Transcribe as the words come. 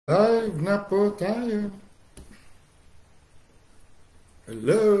Live na po tayo.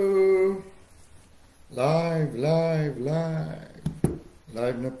 Hello. Live.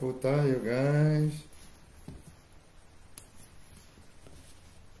 Live na po tayo, guys.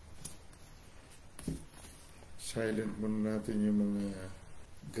 Silent muna natin yung mga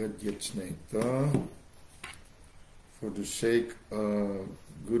gadgets na ito. For the sake of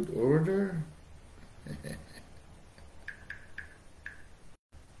good order.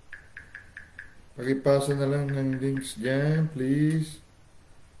 Pakipasa na lang ng links dyan, please.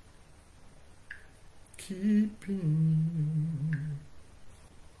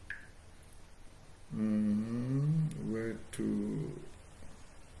 Where to...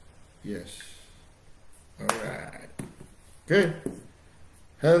 Yes. Alright. Okay.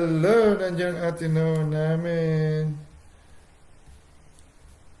 Hello, nandiyan atino namin.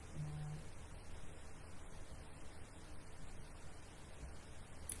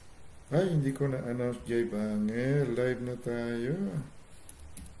 Ay, hindi ko na-announce, Jay Banger. Live na tayo.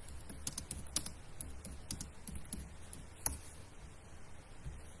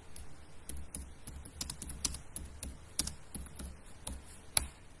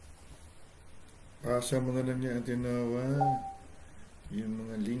 Pasa mo na lang niya, Atinawa. Yung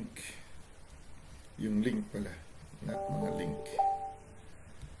mga link. Yung link pala. Not mga link.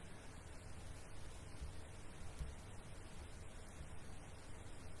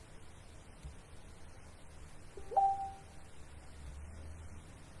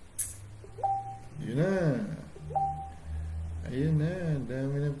 Yun na. Ayun na.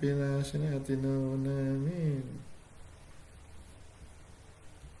 Dami ng pinasa na Atinawa namin.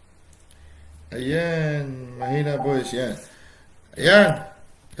 Ayan. Mahina boys. Yan. Ayan.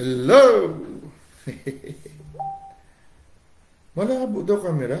 Hello. Malabo daw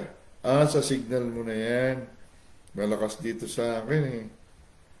camera. Sa signal mo na yan. Malakas dito sa akin eh.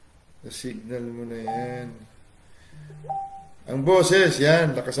 Sa signal mo na yan. Ang boses,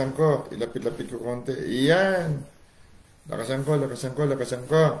 yan. Lakasan ko. Ilapit-lapit ko konti. Yan. Lakasan ko.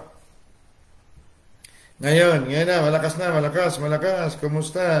 Ngayon na. Malakas.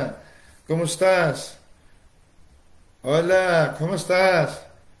 Kumustas? Hola, kumustas?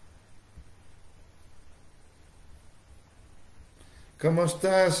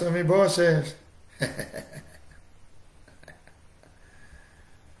 Kumustas, mi boses?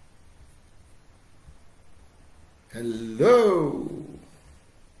 Hello.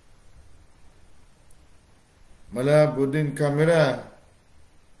 Malabo din camera.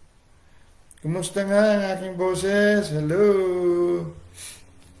 Kumusta nga ang aking boses? Hello.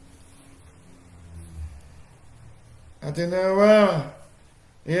 Atinawa.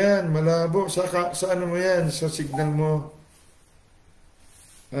 Yan, malabo. Sa ano mo yan? Sa signal mo.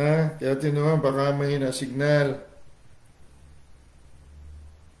 Ha? Kaya Atinawa, baka mahina signal.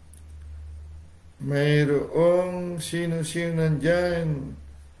 Mayroong sino-sino nandyan.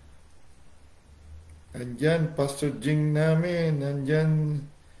 Nandyan, Pastor Jing namin. Nandyan,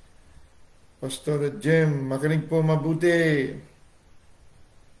 Pastor Jem. Makinig po mabuti.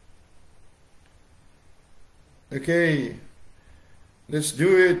 Okay, let's do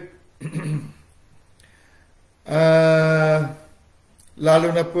it. Lalo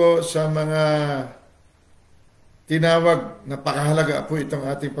na po sa mga tinawag, napakahalaga po itong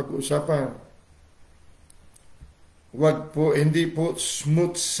ating pag-uusapan. Hindi po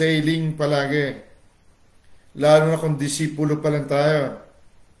smooth sailing palagi. Lalo na kung disipulo pa lang tayo.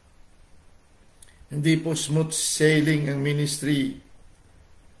 Hindi po smooth sailing ang ministry.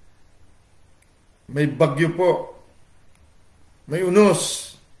 May bagyo po. May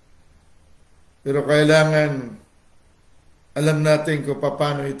unos. Pero kailangan alam natin kung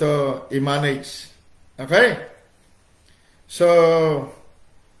paano ito i-manage. Okay? So,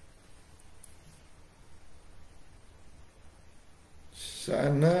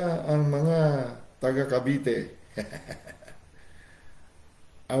 sana ang mga taga-Cavite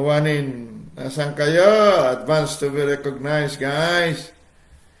awanin. Nasaan kayo? Advance to be recognized, guys.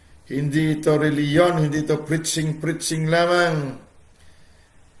 Hindi ito reliyon, hindi ito preaching lamang.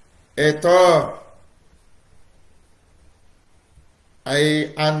 Ito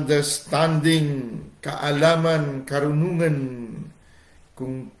ay understanding, kaalaman, karunungan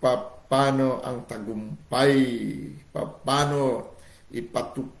kung paano ang tagumpay, paano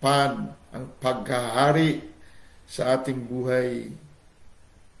ipatupad ang paghahari sa ating buhay.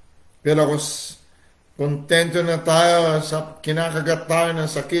 Pero kung kontento na tayo sa kinakagat tayo ng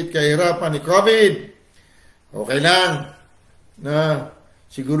sakit, kahirapan ni COVID, okay lang na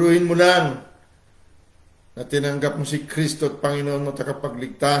siguruhin mo lang na tinanggap mo si Kristo at Panginoon mo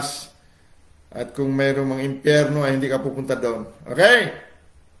takapagligtas. At kung mayroong mga impyerno ay hindi ka pupunta doon. Okay?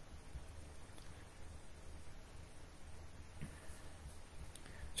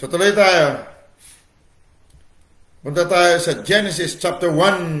 So tuloy tayo. Punta tayo sa Genesis chapter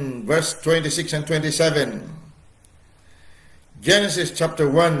 1, verse 26 and 27. Genesis chapter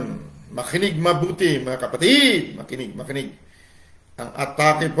 1. Makinig mabuti, mga kapatid. Makinig. Ang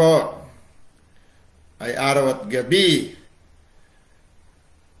atake po ay araw at gabi.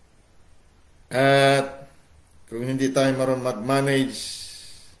 At kung hindi tayo marunong mag-manage,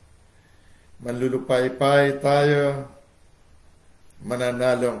 manlulupay-pay tayo,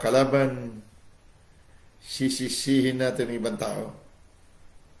 mananalo ang kalaban, sisisihin natin ang ibang tao.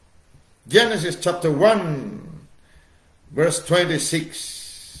 Genesis chapter 1, verse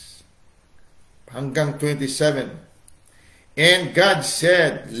 26 hanggang 27. And God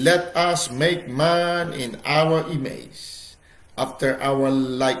said, let us make man in our image, after our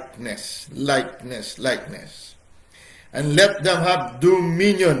likeness. And let them have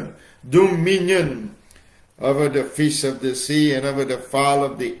dominion over the fish of the sea, and over the fowl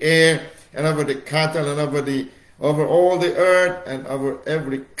of the air, and over the cattle, and over all the earth, and over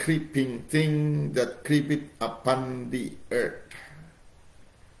every creeping thing that creepeth upon the earth.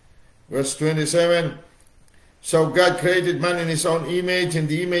 Verse 27, so God created man in his own image, in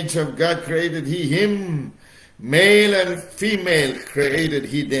the image of God created he him, male and female created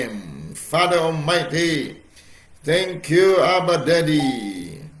he them. Father Almighty, thank you, Abba Daddy,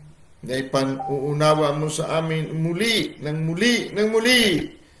 na ipanuunawa mo sa amin muli ang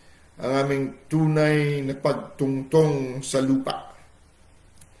aming tunay na pagtungtong sa lupa.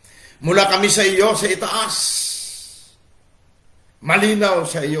 Mula kami sa iyo sa itaas, malinaw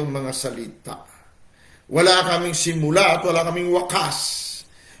sa iyong mga salita. Wala kaming simula at wala kaming wakas.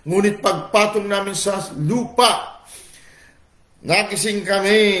 Ngunit pagpatong namin sa lupa, nakising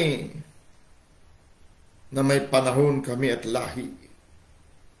kami na may panahon kami at lahi.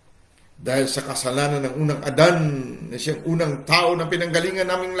 Dahil sa kasalanan ng unang Adan, na siyang unang tao na pinanggalingan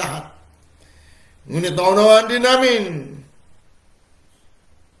naming lahat. Ngunit naunawaan din namin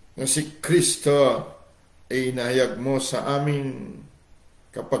na si Kristo ay inahayag mo sa amin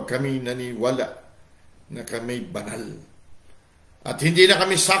kapag kami naniwala na kami banal. At hindi na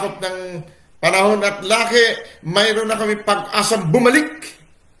kami sakop ng panahon at laki, mayroon na kami pag-asang bumalik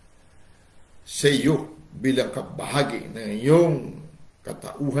sa iyo bilang kabahagi ng iyong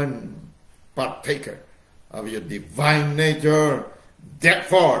katauhan, partaker of your divine nature.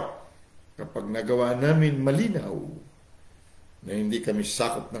 Therefore, kapag nagawa namin malinaw na hindi kami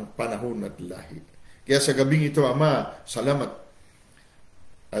sakop ng panahon at lahi. Kaya sa gabing ito, Ama, salamat.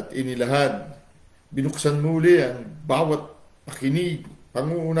 At inilahad, binuksan muli ang bawat pakinig,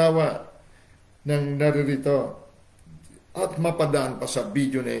 panguunawa ng naririto at mapadaan pa sa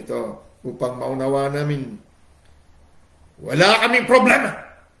video na ito upang maunawa namin wala kaming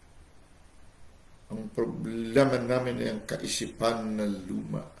problema. Ang problema namin ay ang kaisipan na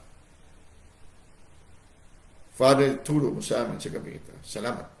luma. Father, turo mo sa amin sa gabi ito.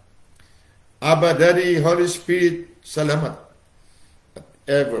 Salamat. Abba, Daddy, Holy Spirit, salamat. At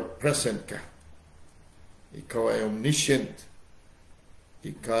ever-present ka. Ikaw ay omniscient.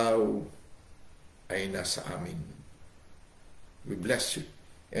 Ikaw ay nasa amin. We bless you.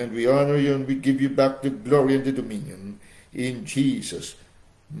 And we honor you and we give you back the glory and the dominion. In Jesus'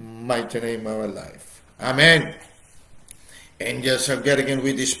 mighty name of our life. Amen. Angels of God, again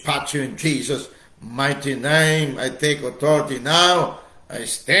we dispatch you in Jesus' mighty name. I take authority now. I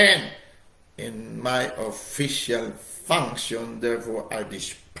stand in my official function. Therefore, I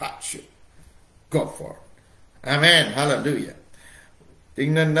dispatch you. Go for it. Amen. Hallelujah.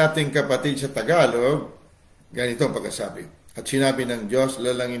 Tingnan natin, kapatid, sa Tagalog. Ganito ang pagkasabi. At sinabi ng Diyos,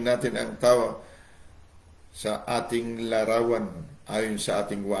 lalangin natin ang tao sa ating larawan ayon sa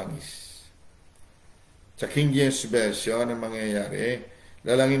ating wangis. Sa King James Version, ang mangyayari,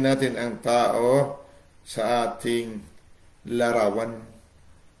 lalangin natin ang tao sa ating larawan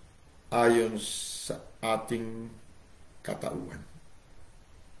ayon sa ating katauhan.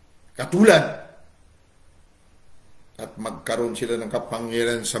 Katulad, at magkaroon sila ng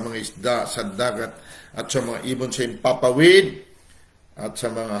kapangyarihan sa mga isda, sa dagat, at sa mga ibon sa impapawid, at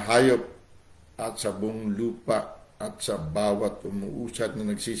sa mga hayop, at sa buong lupa, at sa bawat umuusad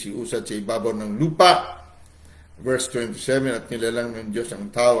na nagsisiusad sa ibabaw ng lupa. Verse 27, at nilalang ng Diyos ang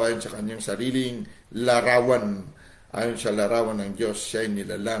tao ayon sa kanyang sariling larawan. Ayon sa larawan ng Diyos, siya ay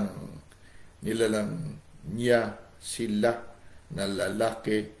nilalang. Nilalang niya sila na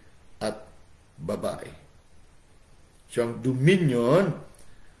lalaki at babae. So ang dominion,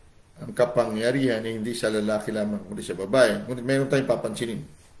 ang kapangyarihan ay hindi sa lalaki lamang, kundi sa babae. Ngunit mayroon tayong papansinin.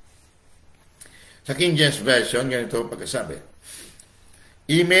 Sa King James Version, ganito ang pagkasabi.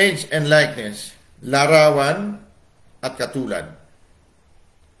 Image and likeness, larawan at katulad.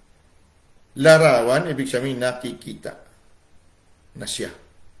 Larawan, ibig sabihin nakikita na siya.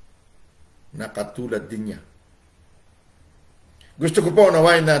 Nakatulad din niya. Gusto ko po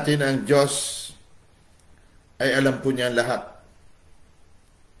unawain natin ang Diyos ay alam po niya ang lahat.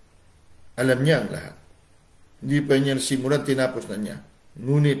 Alam niya ang lahat. Hindi pa niya simulan, tinapos na niya.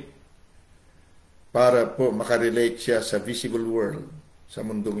 Ngunit, para po makarelate siya sa visible world, sa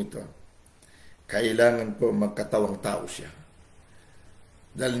mundong ito, kailangan po magkatawang tao siya.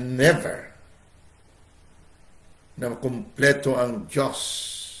 Dahil never na kumpleto ang Diyos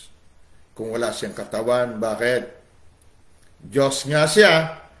kung wala siyang katawan. Bakit? Diyos nga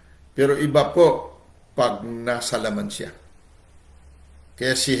siya, pero iba po pag nasa laman siya.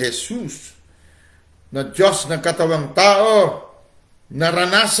 Kaya si Jesus, na Diyos ng katawang tao,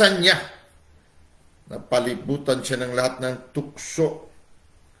 naranasan niya, napalibutan siya ng lahat ng tukso.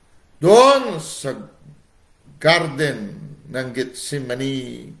 Doon sa garden ng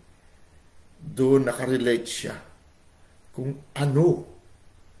Gethsemane, doon nakarelate siya kung ano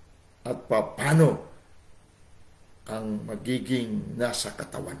at paano ang magiging nasa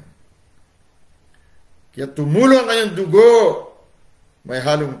katawan. Kaya tumulong kayong dugo, may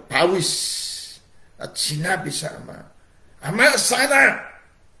halong pawis, at sinabi sa Ama, Ama, sana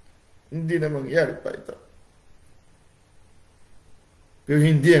hindi na mangyari pa ito. Pero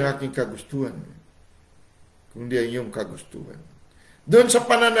hindi ang aking kagustuhan, kundi ang iyong kagustuhan. Doon sa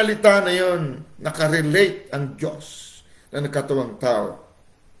pananalita na yon, nakarelate ang Diyos na nakatawang tao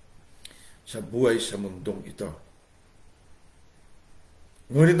sa buhay sa mundong ito.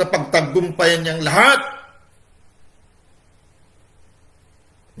 Ngunit napagtagumpayan niyang lahat.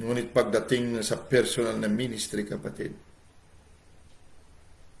 Ngunit pagdating sa personal na ministry, kapatid,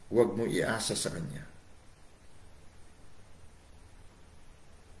 huwag mo iasa sa Kanya.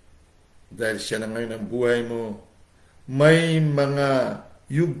 Dahil siya na ngayon ang buhay mo, may mga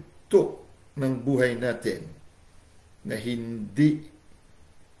yugto ng buhay natin na hindi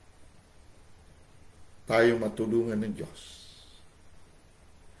tayo matulungan ng Diyos.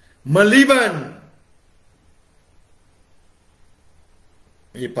 Maliban,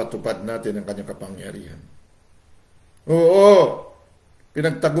 ipatupad natin ang Kanyang kapangyarihan. Oo,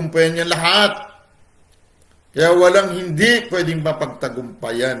 pinagtagumpayan niya lahat. Kaya walang hindi pwedeng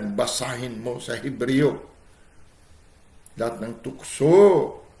mapagtagumpayan. Basahin mo sa Hebreo. Lahat ng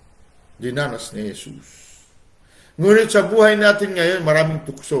tukso, dinanas ni Jesus. Ngunit sa buhay natin ngayon, maraming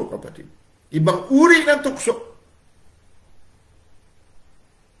tukso, kapatid. Ibang uri ng tukso.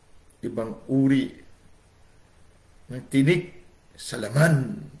 Ibang uri ng tinik sa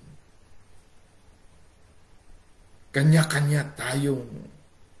laman. Kanya-kanya tayong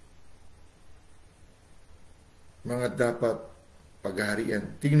mga dapat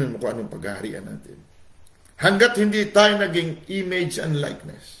paghaharian. Tingnan mo kung anong paghaharian natin. Hanggat hindi tayo naging image and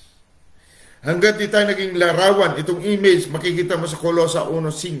likeness, hanggat hindi tayo naging larawan, itong image, makikita mo sa Kolosa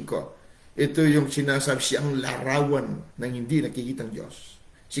 1:5, ito yung sinasabi, siyang larawan ng hindi nakikitang Diyos,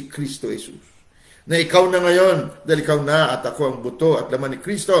 si Kristo Jesus. Na ikaw na ngayon, dahil ikaw na at ako ang buto at laman ni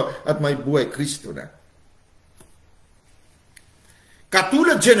Kristo at may buhay Kristo na.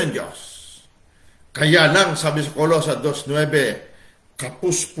 Katulad siya ng Diyos. Kaya lang, sabi sa Kolosa 2:9,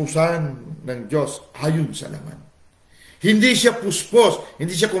 kapuspusan ng Diyos ayon sa laman. Hindi siya puspos,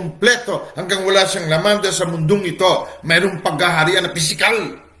 hindi siya kumpleto hanggang wala siyang laman dahil sa mundong ito, mayroong paghaharian na pisikal.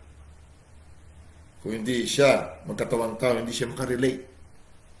 Kung hindi siya magkatawang tao, hindi siya makarelate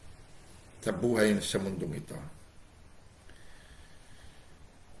sa buhay sa mundong ito.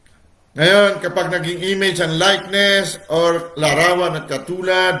 Ngayon, kapag naging image and likeness or larawan at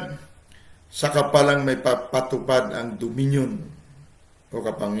katulad, saka palang may papatupad ang dominion o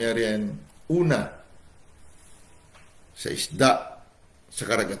kapangyarihan, una, sa isda, sa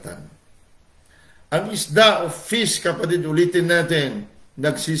karagatan. Ang isda o fish, kapatid, ulitin natin,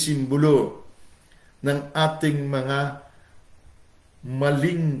 nagsisimbolo ng ating mga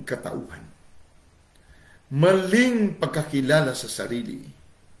maling katauhan. Maling pagkakilala sa sarili.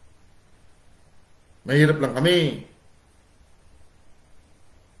 Mahirap lang kami.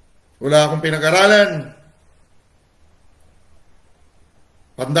 Wala akong pinag-aralan.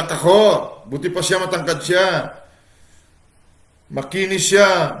 Pandak ako. Buti pa siya, matangkad siya. Makinis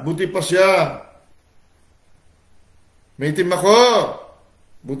siya. Buti pa siya. May itim ako.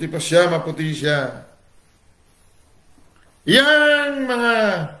 Buti pa siya, maputi siya. Yan mga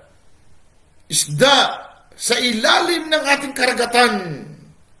isda sa ilalim ng ating karagatan.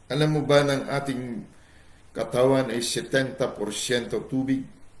 Alam mo ba ng ating katawan ay 70% tubig?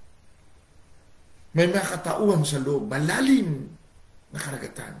 May mga katauhan sa loob, malalim na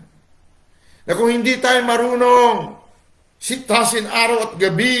karagatan. Na kung hindi tayo marunong sitasin araw at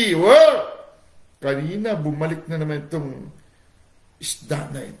gabi, kanina bumalik na naman itong isda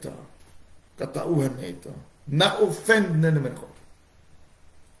na ito, katauhan na ito. Na-offend na naman ako.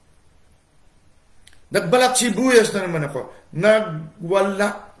 Nagbalat sibuyas na naman ako.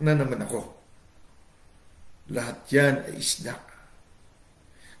 Nagwala na naman ako. Lahat yan ay isda.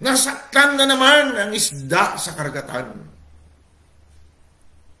 Nasaktan na naman ang isda sa karagatan.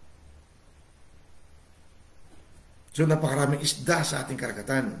 So napakaraming isda sa ating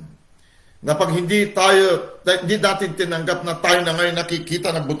karagatan. Na pag hindi natin tinanggap na tayo na ngayon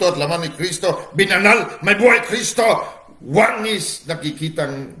nakikita ng buto at laman ni Kristo, binanal, may buhay Kristo, wangis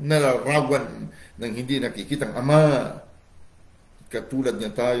nakikitang nalarawan ng hindi nakikitang Ama. Katulad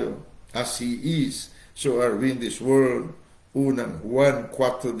niya tayo, as He is, so are we in this world. Unang Juan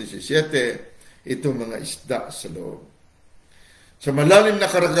 4:17, itong mga isda sa loob. Sa malalim na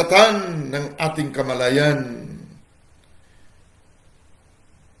karagatan ng ating kamalayan,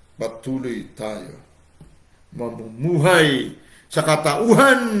 patuloy tayo mamumuhay sa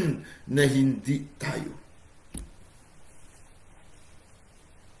katauhan na hindi tayo.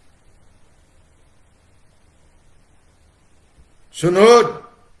 Sunod,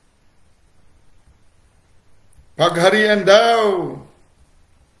 pagharian daw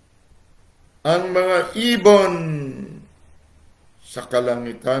ang mga ibon sa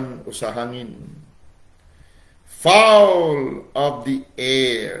kalangitan o sa hangin. Fowl of the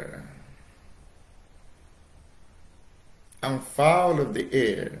air. Ang fowl of the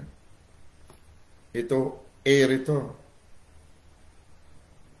air, air ito.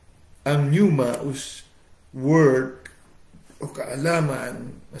 Ang pneumos word o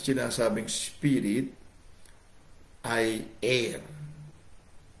kaalaman na sinasabing spirit ay air.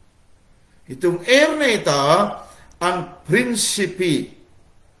 Itong air na ito, ang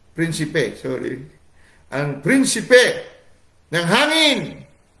ang prinsipe ng hangin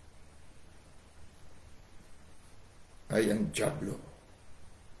ay ang dyablo.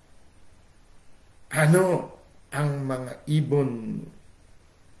 Ano ang mga ibon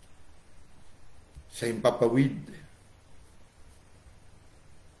sa himpapawid?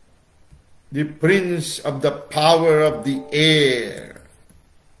 The prince of the power of the air.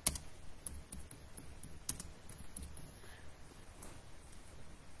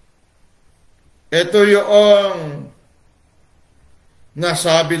 Ito yung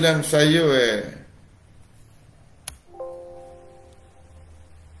nasabi lang sa iyo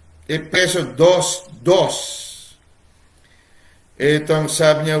Efeso 2:2. Itong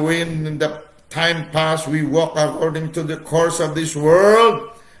sabi niya, when the time passed, we walk according to the course of this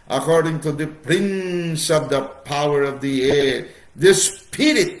world, according to the prince of the power of the air, the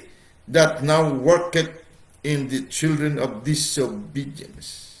spirit that now worketh in the children of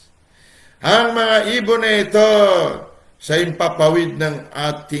disobedience. Ang mga ibon na ito sa impapawid ng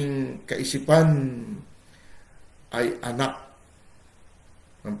ating kaisipan ay anak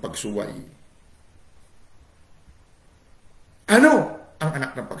ng pagsuway. Ano ang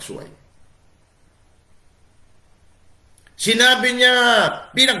anak ng pagsuway? Sinabi niya,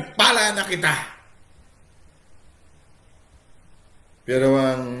 pinagpala na kita. Pero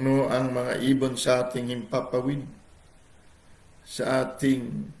ang mga ibon sa ating himpapawid, sa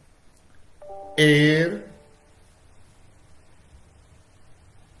ating air,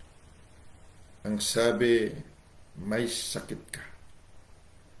 ang sabi, may sakit ka.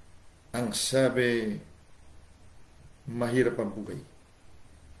 Ang sabi, mahirap ang buhay.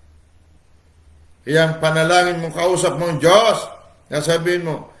 Kaya ang panalangin mong kausap mong Diyos, nasabihin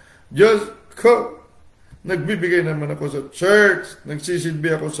mo, Diyos ko, nagbibigay naman ako sa church,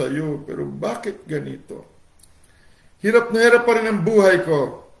 nagsisilbi ako sa iyo, pero bakit ganito? Hirap na hirap pa rin ang buhay ko.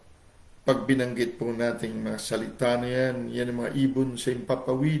 Pag binanggit po nating mga salita na yan ang mga ibon sa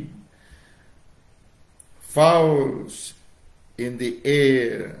impapawid. Fowls in the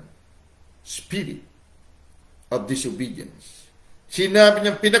air, spirit of disobedience. Sinabi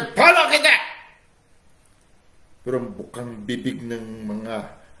niya, pinagpala kita! Pero ang bukang bibig ng mga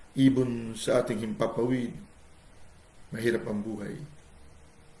ibon sa ating himpapawid, mahirap ang buhay.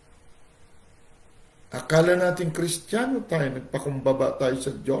 Akala natin Kristiyano tayo, nagpakumbaba tayo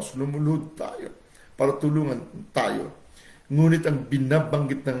sa Diyos, lumuluhod tayo para tulungan tayo. Ngunit ang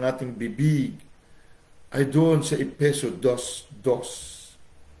binabanggit ng ating bibig ay doon sa Efeso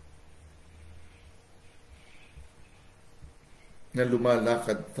 2:2 na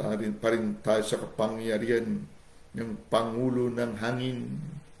lumalakad pa rin tayo sa kapangyarihan ng Pangulo ng hangin,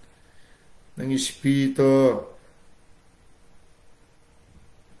 ng Espiritu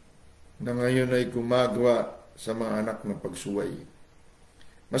na ngayon ay gumagawa sa mga anak ng pagsuway.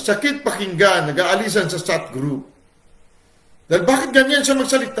 Masakit pakinggan, nag-aalisan sa chat group. Dahil bakit ganyan siya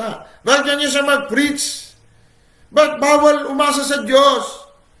magsalita? Bakit ganyan siya mag-preach? Bakit bawal umasa sa Diyos?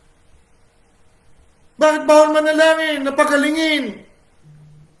 Bakit bawal manalangin, napagalingin?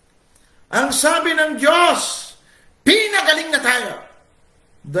 Ang sabi ng Diyos, pinagaling na tayo.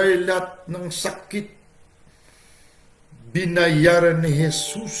 Dahil lahat ng sakit, binayaran ni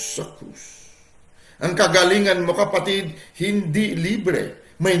Jesus sa krus. Ang kagalingan mo, kapatid, hindi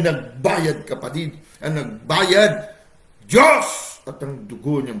libre. May nagbayad, kapatid. Ang nagbayad, Diyos! At ang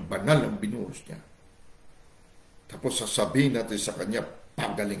dugo niyang banal ang binuhos niya. Tapos sasabihin natin sa Kanya,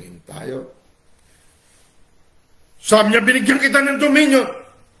 pagalingin tayo. Sabi niya, binigyan kita ng dominion.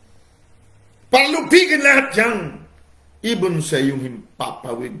 Palupigin lahat yan. Ibon sa iyong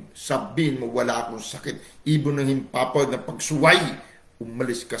himpapawid. Sabihin mo, wala akong sakit. Ibon ng himpapawid na pagsuway.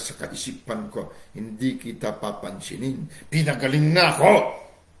 Umalis ka sa kaisipan ko. Hindi kita papansinin. Pinagaling na ako.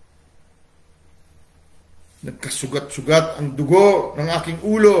 Nagkasugat-sugat ang dugo ng aking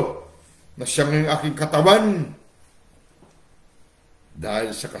ulo na siyang ang aking katawan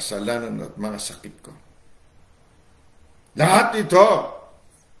dahil sa kasalanan at mga sakit ko. Lahat ito,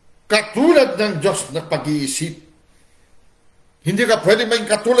 katulad ng Diyos na pag-iisip. Hindi ka pwede maging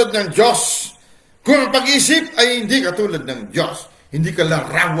katulad ng Diyos kung ang pag-iisip ay hindi katulad ng Diyos. Hindi ka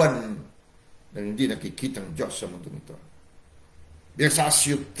larawan ng hindi nakikitang Diyos sa mundo nito. Because as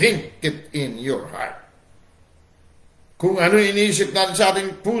you think it in your heart, kung ano iniisip natin sa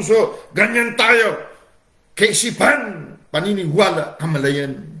ating puso, ganyan tayo. Kaisipan, paniniwala,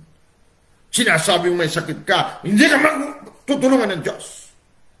 kamalayan. Sinasabi mo may sakit ka, hindi ka magtutulungan ng Diyos.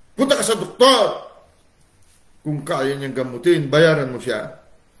 Punta ka sa doktor. Kung kaya niyang gamutin, bayaran mo siya.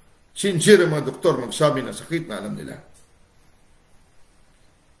 Sincere mga doktor magsabi na sakit na alam nila.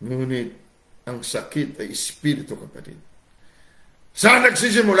 Ngunit, ang sakit ay espiritu, kapatid. Saan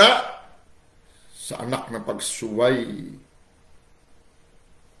nagsisimula? Sa anak na pagsuway,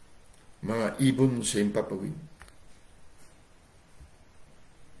 mga ibon sa impapawid.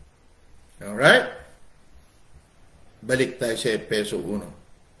 Alright? Balik tayo sa Efeso 1.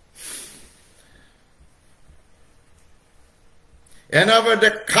 And over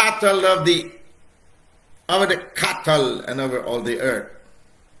the cattle and over all the earth.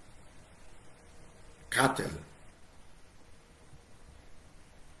 Cattle.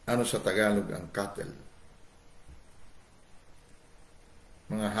 Ano sa Tagalog ang cattle?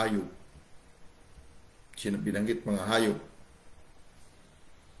 Mga hayop. Binanggit mga hayop.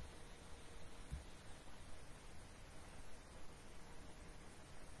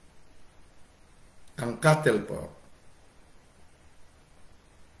 Ang cattle po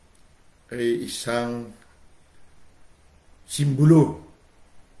ay isang simbolo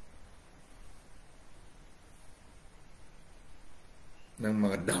ng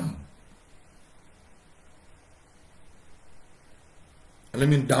mga dam. Alam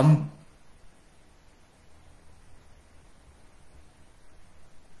mo yung dam?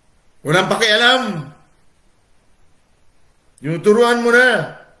 Walang pakialam. Yung turuan mo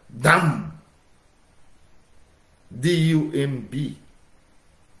na, dam. D-U-M-B.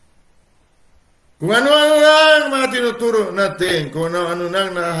 Kung ano-ano lang mga tinuturo natin, kung ano-ano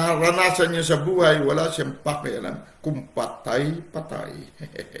lang naranasan niya sa buhay, wala siyang pakialam. Kung patay-patay.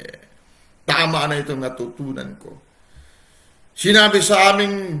 Tama na itong natutunan ko. Sinabi sa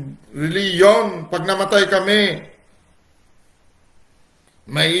aming reliyon, pag namatay kami,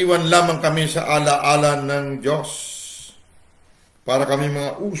 maiiwan lamang kami sa ala-ala ng Diyos. Para kami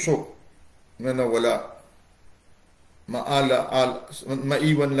mga usok na nawala.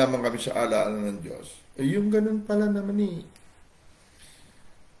 Maiwan lamang kami sa ala-ala ng Diyos. Yung ganun pala naman eh.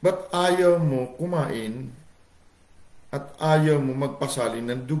 Ba't ayaw mo kumain at ayaw mo magpasalin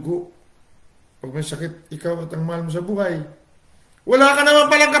ng dugo? Pag may sakit, ikaw at ang mahal mo sa buhay. Wala ka naman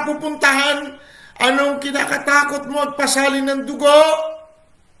palang kapupuntahan. Anong kinakatakot mo at pasalin ng dugo?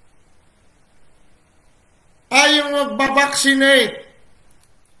 Ayaw magbabaksinate.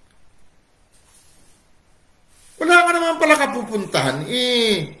 Wala ka naman pala kapupuntahan.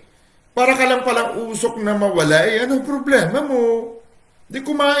 Para ka lang palang usok na mawala. Anong problema mo? Di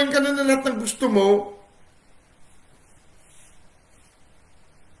kumain ka na lahat ng gusto mo.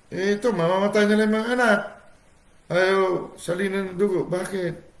 Ito, mamamatay na lang mga anak. Ayaw, salinan ng dugo.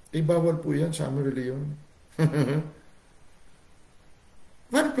 Bakit? Bawal po yan sa aming reliyon. 1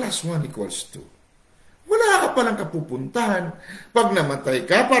 plus 1 equals 2. Wala ka palang kapupuntahan. Pag namatay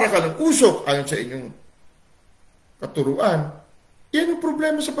ka, para ka lang usok ayon sa inyong katuruan. Yan ang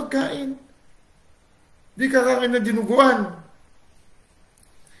problema sa pagkain. Hindi ka kakain na dinuguan.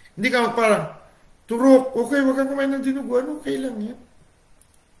 Hindi ka parang turok. Okay, wag kang kumain ng dinuguan. Okay lang yan.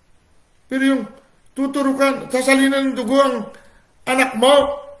 Pero yung tuturukan, sasalinan ng dugo Anak mo,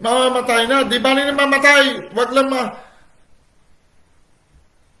 mamamatay na. Di ba na mamatay? Wag lang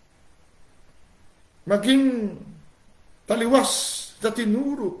maging taliwas na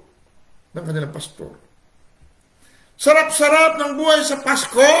tinuro ng kanilang pastor. Sarap-sarap ng buhay sa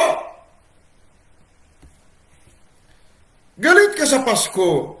Pasko. Galit ka sa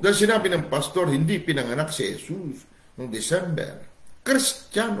Pasko dahil sinabi ng pastor, hindi pinanganak si Jesus noong December.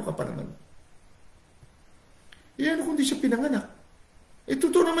 Kristiyano ka pa naman. Iyan kung di siya pinanganak.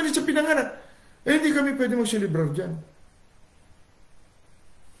 Totoo naman siya pinanganak. Hindi kami pwede mag-celebrar dyan.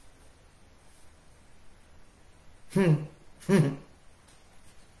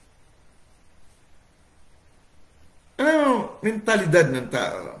 Ano mentalidad ng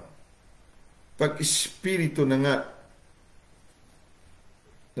tao? Pag espiritu na nga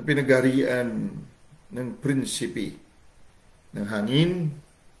na pinagarian ng prinsipe ng hangin,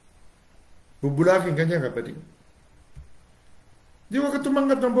 bubulakin kanya, kapatid. Di ba ka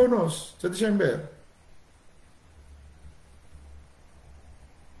tumanggap ng bonus sa December?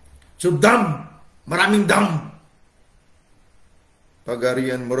 So, maraming dam.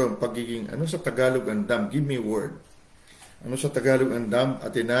 Pagarian mo rin, pagiging, ano sa Tagalog ang dam? Give me a word. Ano sa Tagalog ang dam?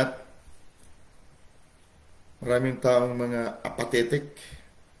 Atinat. Maraming taong mga apathetic.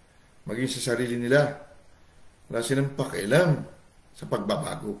 Maging sa sarili nila. Wala silang pakialam sa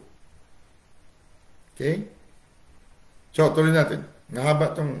pagbabago. Okay? So, tuloy natin. Nahaba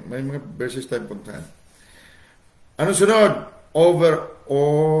itong, may mga verses tayong puntahan. Ano sunod? Over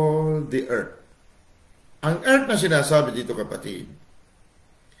all the earth. Ang earth na sinasabi dito, kapatid,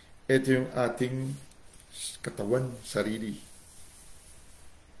 ito yung ating katawan, sarili.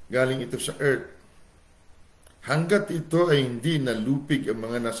 Galing ito sa earth. Hanggat ito ay hindi nalupig ang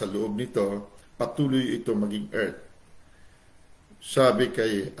mga nasa loob nito, patuloy ito maging earth. Sabi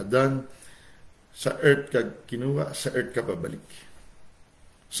kay Adan, sa earth ka kinuha, sa earth ka babalik.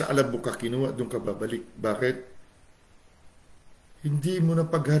 Sa alabok ka kinuha, doon ka babalik. Bakit? Hindi mo na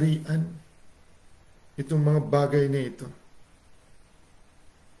pagharian itong mga bagay na ito.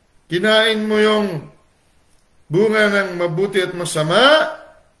 Kinain mo yung bunga ng mabuti at masama,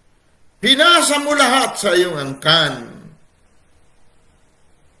 pinasa mo lahat sa iyong angkan.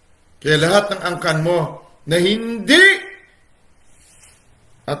 Kaya lahat ng angkan mo na hindi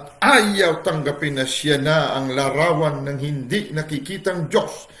at ayaw tanggapin na siya na ang larawan ng hindi nakikitang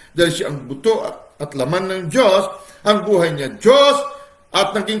Diyos. Dahil siya ang buto at laman ng Diyos, ang buhay niya Diyos,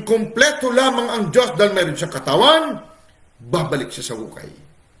 at naging kompleto lamang ang Diyos dahil meron siyang katawan, babalik siya sa hukay.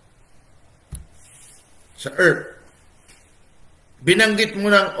 Sa earth. Binanggit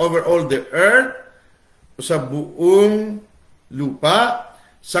mo ng over all the earth, sa buong lupa,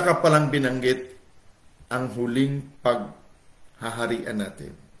 saka palang binanggit ang huling paghaharian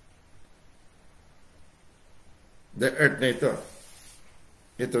natin. The earth na ito.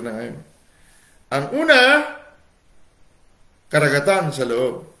 Ito na ngayon. Ang una, karagatan sa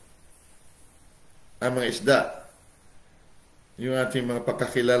loob. Ang mga isda. Yung ating mga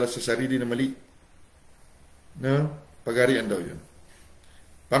pagkakilala sa sarili na mali. No? Pagharian daw yun.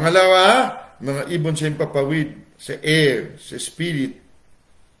 Pangalawa, mga ibon sa impapawid, sa air, sa spirit,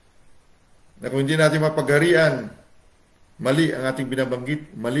 na kung hindi natin mapagharian, mali ang ating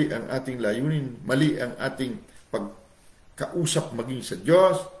binabanggit, mali ang ating layunin, mali ang ating pagkausap maging sa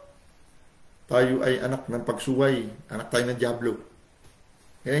Diyos, tayo ay anak ng pagsuway, anak tayo ng Diablo.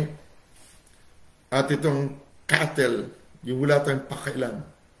 Okay? At itong cattle, yung wala tayong pakailan,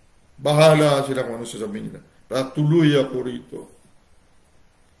 bahala sila kung ano sasabihin nila. Tuloy ako rito.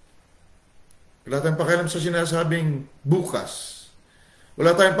 Wala tayong pakialam sa sinasabing bukas.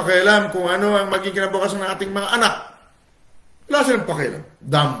 Wala tayong pakialam kung ano ang maging kinabukasan ng ating mga anak. Wala silang pakialam.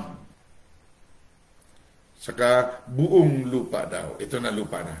 Dam. Saka buong lupa daw. Ito na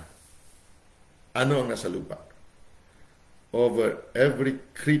lupa na. Ano ang nasa lupa? Over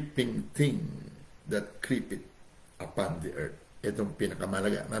every creeping thing that creepeth upon the earth. Itong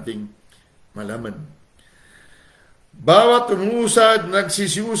pinakamalaga nating malaman. Bawat umuusad,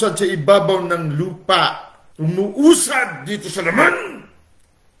 nagsisiusad sa ibabaw ng lupa, umuusad dito sa laman,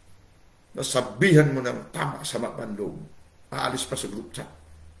 nasabihan mo ng tama sa mapanloob, aalis pa sa group chat.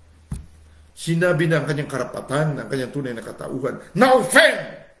 Sinabi na ang kanyang karapatan, ang kanyang tunay na katauhan, na-offend,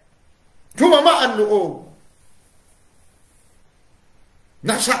 tumama ang loob,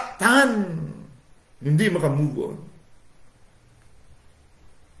 nasaktan, hindi makamove on.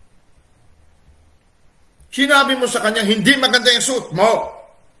 Sinabi mo sa kanya, hindi maganda yung suit mo.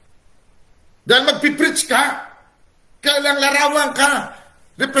 Dahil magpipreach ka, kailang larawan ka,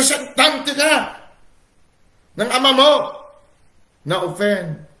 representante ka ng ama mo,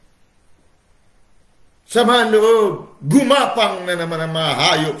 na-offend. Samahan loob, gumapang na naman ang mga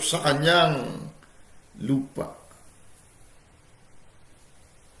hayop sa kanyang lupa.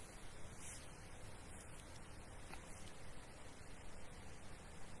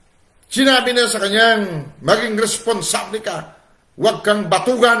 Sinabi na sa kanyang, maging responsable ka. Huwag kang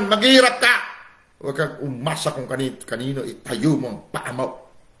batugan, maghihirap ka. Huwag kang umasa kung kanino, itayo mo ang paa mo.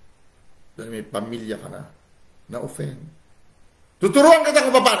 Dahil may pamilya ka na, na-offend. Tuturuan kita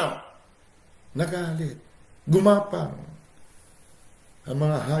kung paano. Nagalit, gumapang ang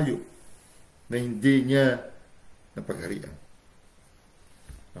mga hayop na hindi niya napagharian.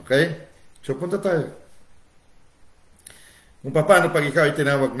 Okay? So punta tayo. Kung paano pag ikaw ay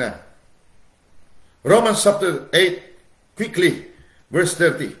tinawag na. Romans chapter 8, quickly, verse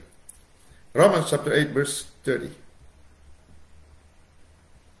 30. Romans chapter 8, verse 30.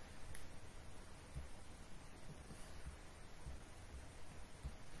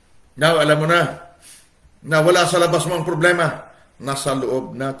 Now, alam mo na wala sa labas mo ang problema. Nasa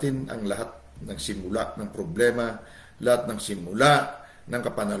loob natin ang lahat ng simula ng problema, lahat ng simula ng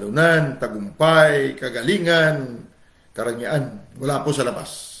kapanalunan, tagumpay, kagalingan, karangyaan. Wala po sa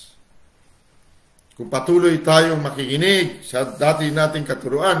labas. Kung patuloy tayong makikinig sa dati nating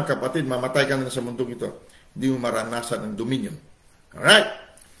katuruan, kapatid, mamatay ka na sa mundong ito. Hindi mo maranasan ang dominion. Alright?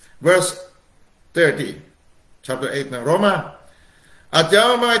 Verse 30, chapter 8 ng Roma. At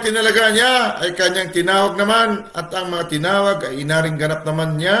yung mga tinalaga niya ay kanyang tinawag naman, at ang mga tinawag ay inaring ganap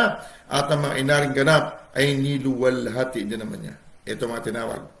naman niya, at ang mga inaring ganap ay niluwalhati din naman niya. Ito mga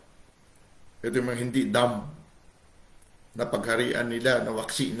tinawag. Ito yung mga hindi dam na pagharian nila, na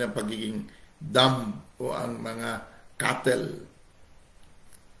waksi na pagiging dam o ang mga cattle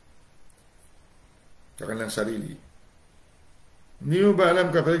sa kanilang sarili. Hindi mo ba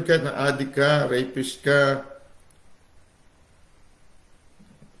alam, kapatid, kahit na addict ka, rapist ka,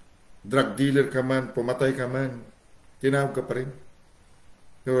 drug dealer ka man, pumatay ka man, tinawag ka pa rin.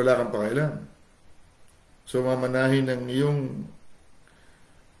 Pero wala kang pakailan. So mamanahin ng iyong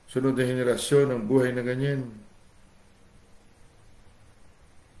sunod na henerasyon ng buhay na ganyan.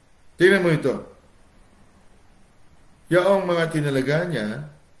 Tingnan mo ito. Yaong mga tinalaga niya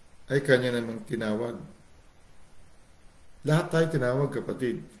ay kanya namang tinawag. Lahat tayo tinawag,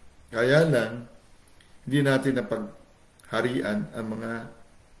 kapatid. Kaya lang, hindi natin napagharian ang mga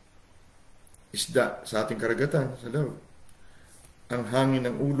isda sa ating karagatan, sa loob. Ang hangin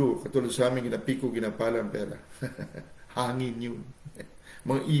ng ulo, katulad sa amin, ginapiko, ginapala ang pera. Hangin yun.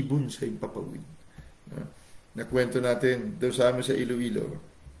 Mga ibon sa impapawid. Nakwento natin, doon sa amin sa Iloilo,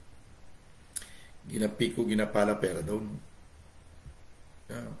 ginapiko, ginapala pera doon.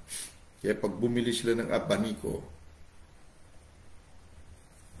 Kaya pag bumili sila ng abaniko,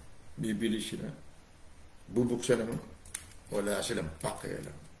 bibili sila, bubuksan ng, wala silang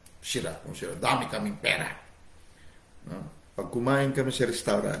pakialam. Sila, kung sila, dami kaming pera. Pag kumain kami sa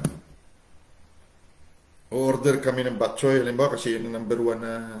restaurant, order kami ng batchoy, halimbawa, kasi yun ang number 1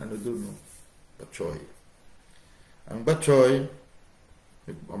 na ano doon, no? Batchoy. Ang batchoy,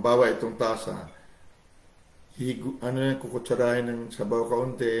 ang bawa itong tasa, kukutsarahin ng sabaw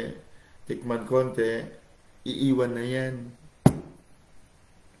kaunti, tikman konti, iiwan na yan.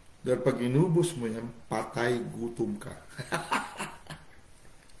 Dahil pag inubos mo yan, patay, gutom ka.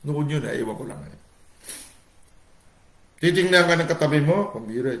 Noon yun, iwan ko lang. Titingnan ka ng katabi mo,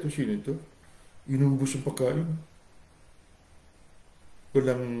 pambira, ito, sino ito? Inubos yung pagkain.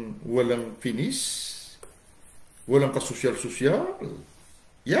 Walang finish. Walang kasosyal-sosyal.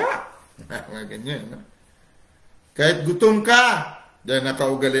 Yeah! Mga ganyan. Kahit gutom ka, dahil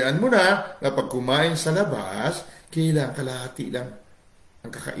nakaugalian mo na pag kumain sa labas, kailangan kalahati lang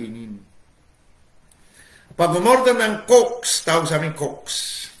ang kakainin. Pag umorder ng cokes, tawag sa amin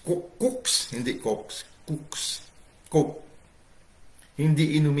cokes. Cooks, hindi cokes. Cooks. Coke.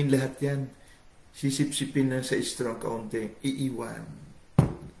 Hindi inumin lahat yan. Sisip-sipin na sa straw kaunti, iiwan.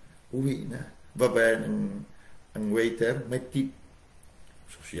 Uwi na. Babayan ang waiter, may tip.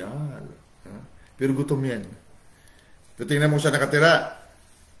 Sosyal. Pero gutom yan. Pero tingnan mo siya nakatira.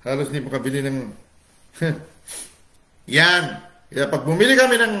 Halos hindi makabili ng... Yan. Kaya pag bumili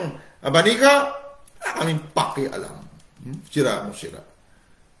kami ng abanika, kaming pakialam. Sira mo sira.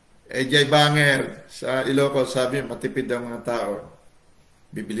 Jay Banger sa Ilocos, sabi, matipid ang mga tao.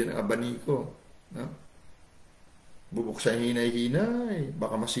 Bibili ng abaniko. No? Bubuksan hinay-hinay.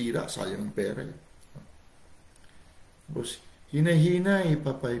 Baka masira, sayang ang pera. Bus, hinay-hinay,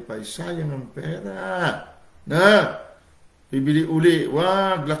 papay-pay, sayang ang pera. Na, bibili uli,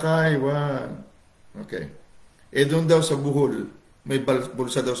 wag, lakay, wag. Okay. Doon daw sa buhol, may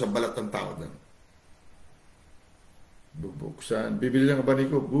bulsa daw sa balat ng tao doon. Bubuksan. Bibili ng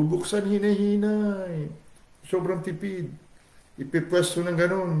abaniko. Bubuksan hinay-hinay. Sobrang tipid. Ipipwesto ng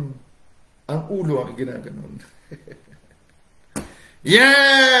ganun. Ang ulo ang ginaganon.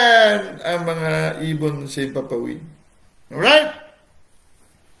 Yan ang mga ibon sa impapawid. Alright?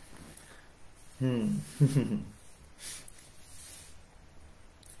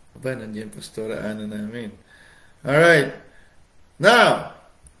 Aba, nandiyan Pastora Ana namin. Alright. Now,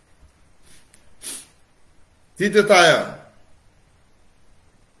 dito tayo.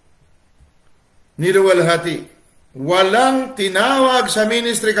 Niluwalhati. Walang tinawag sa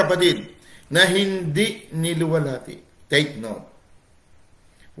ministry, kapatid, na hindi niluwalhati. Take note.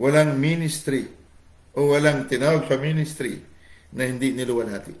 Walang ministry o walang tinawag sa ministry na hindi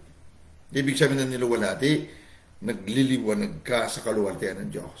niluwalhati. Ibig sabihin na niluwalhati, nagliliwanag ka sa kaluwalhatian ng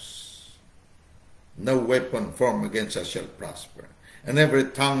Diyos. No weapon formed against us shall prosper. And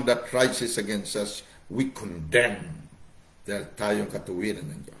every tongue that rises against us, we condemn. Dahil tayong katuwiran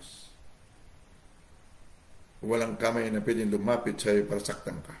ng Diyos. Walang kamay na pwedeng lumapit sa iyo para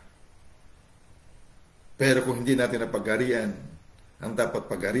saktan ka. Pero kung hindi natin napagharian, ang dapat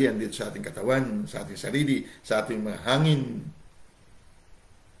pagharian dito sa ating katawan, sa ating sarili, sa ating mga hangin,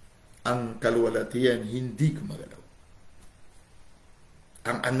 ang kaluwalhatian hindi gumagalaw.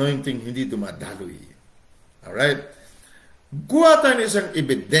 Ang anointing hindi dumadaloy. Alright? Kuha tayo ng isang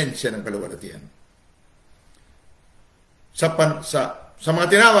ebidensya ng kaluwalhatian. Sa mga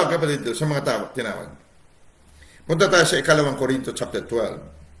tinawag, kapatid, sa mga tinawag. Punta tayo sa 2 Corinto chapter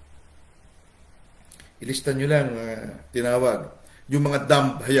 12. Ilista nyo lang tinawag. Yung mga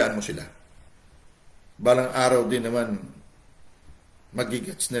dumb, hayaan mo sila. Balang araw din naman,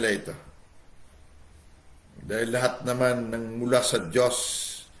 magigets nila ito. Dahil lahat naman ng mula sa Diyos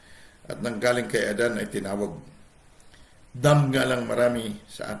at nanggaling kay Adan ay tinawag. Dumb nga lang marami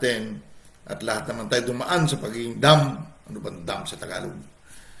sa atin at lahat naman tayo dumaan sa pagiging dumb. Ano ba dumb sa Tagalog?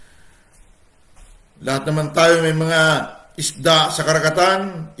 Lahat naman tayo may mga isda sa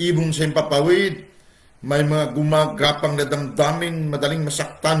karagatan, ibon sa impapawid, may mga gumagapang na damdamin, madaling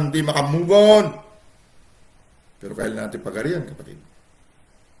masaktan, di makamove on. Pero kailan natin pagharian, kapatid?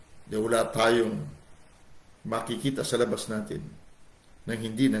 Dahil wala tayong makikita sa labas natin nang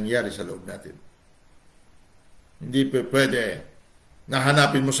hindi nangyari sa loob natin. Hindi pwede na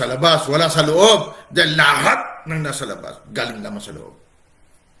hanapin mo sa labas, wala sa loob, dahil lahat ng nasa labas, galing naman sa loob.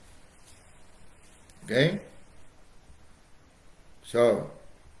 Okay? So,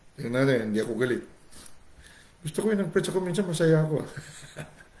 tingnan natin, hindi ako galit. Gusto ko yung nag-preach ako minsan, masaya ako.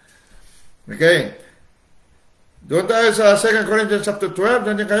 Okay? Doon tayo sa 2 Corinthians chapter 12,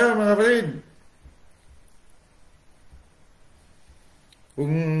 nandiyan kayo mga kapatid.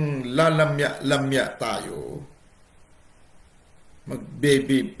 Kung lalamya tayo,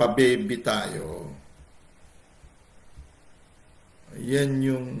 pa-baby tayo, yan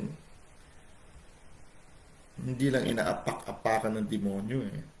yung hindi lang inaapak-apakan ng demonyo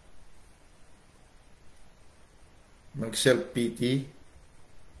eh. Mag-self-pity.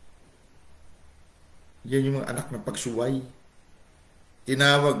 Yan yung mga anak ng pagsuway.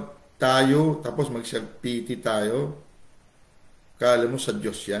 Tinawag tayo, tapos mag-self-pity tayo. Kala mo sa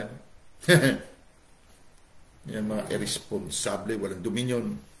Diyos yan. Yan mga irresponsable, walang dominion.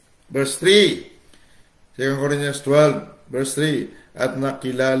 Verse 3. 2 Corinthians 12, verse 3. At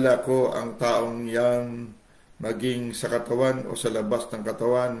nakilala ko ang taong yan, maging sa katawan o sa labas ng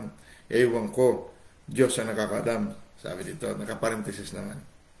katawan, ewan ko, Diyos ang nakakadam. Sabi dito, nakaparenthesis naman.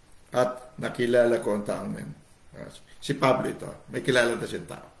 At nakilala ko ang taong yan. Si Pablo ito, may kilala na siyang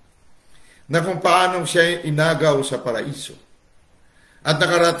tao. Na kung paanong siya inagaw sa paraiso. At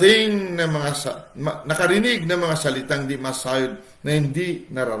nakarinig ng mga salitang di masayod na hindi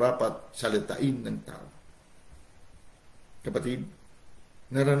nararapat salitain ng tao. Kapatid,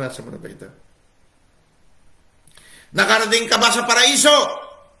 naranasan mo na ba ito? Nakarating ka ba sa paraiso?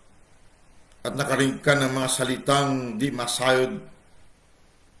 At nakarinig ka ng mga salitang di masayod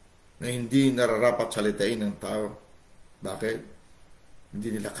na hindi nararapat salitain ng tao. Bakit? Hindi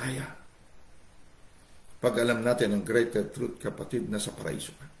nila kaya. Pag alam natin ang greater truth, kapatid, na sa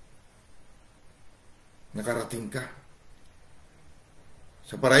paraiso ka. Nakarating ka.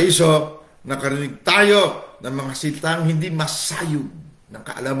 Sa paraiso, nakarinig tayo ng mga salitang hindi masayod ng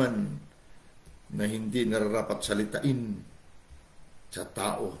kaalaman na hindi nararapat salitain sa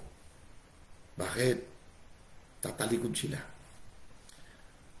tao. Bakit? Tatalikod sila.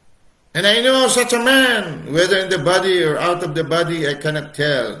 And I know such a man, whether in the body or out of the body, I cannot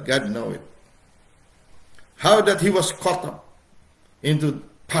tell. God knows it. How that he was caught up into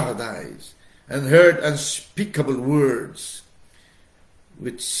paradise and heard unspeakable words,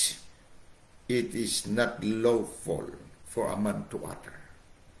 which it is not lawful for a man to utter.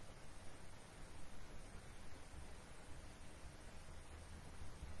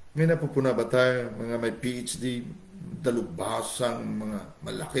 May napupuna ba tayo, mga may PhD, dalubhasang mga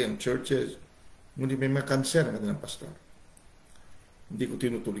malaki ang churches, ngunit may mga kanser ang kanilang pastor. Hindi ko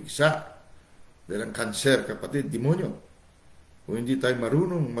tinutuligsa. Dahil ang kanser, kapatid, demonyo. O hindi tayo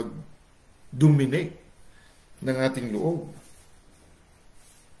marunong mag-dominate ng ating loob,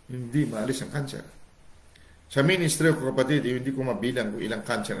 hindi maalis ang kanser. Sa ministry ko, kapatid, hindi ko mabilang kung ilang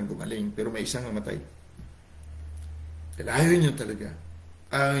kanser ang gumaling, pero may isang namatay. Dahil ayaw niya talaga.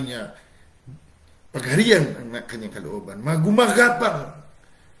 Ayaw niya pagharian ang kanyang kalooban. Magumagapang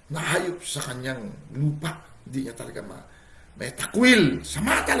na hayop sa kanyang lupa. Hindi niya talaga may takwil.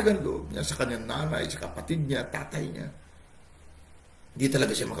 Sama talaga ang loob niya sa kanyang nanay, sa kapatid niya, tatay niya. Hindi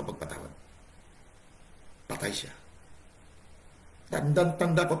talaga siya makapagpatawad. Patay siya.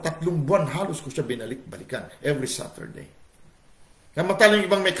 Tanda ko, 3 buwan halos ko siya binalik-balikan every Saturday. Namatalang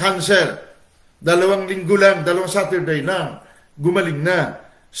ibang may cancer. 2 linggo lang, 2 Saturday lang, gumaling na.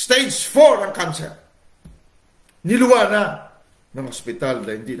 Stage 4 ang cancer. Niluwa na ng ospital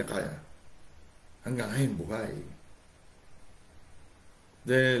dahil hindi na kaya. Hanggang ngayon buhay.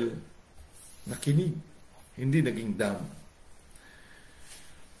 Dahil nakinig, hindi naging dam.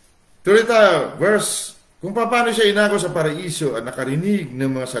 Tuloy tayo, verse, kung paano siya inako sa paraiso at nakarinig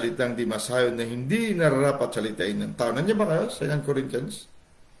ng mga salitang di masayon na hindi nararapat salitain ng tao. Nandiyan ba kayo sa 2 Corinthians?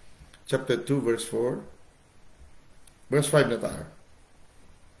 Chapter 2, verse 4. Verse 5 na tayo.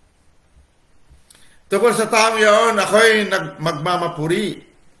 Tungkol sa taong yaon, ako'y magmamapuri.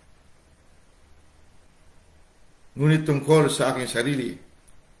 Ngunit tungkol sa aking sarili,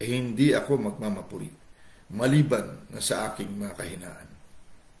 hindi ako magmamapuri. Maliban na sa aking mga kahinaan.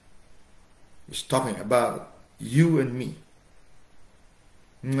 He's talking about you and me.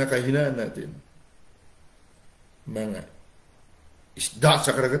 Mga kahinaan natin. Mga isda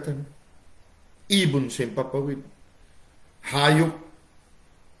sa karagatan. Ibon sa impapawid. Hayop.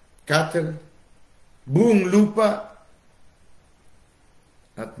 Cattle. Buong lupa.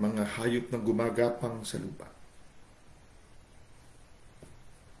 At mga hayop na gumagapang sa lupa.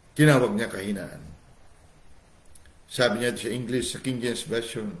 Tinawag niya kahinaan. Sabi niya sa English, sa King James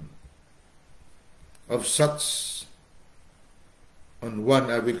Version, of such on one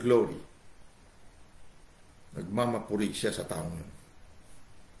I will glory. Nagmamapuri siya sa taong yun.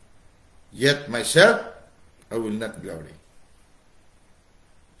 Yet myself, I will not glory.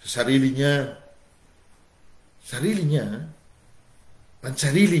 Sa sarili niya, ang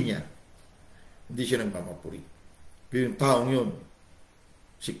sarili niya, hindi siya nagmamapuri. Pero yung taong yun,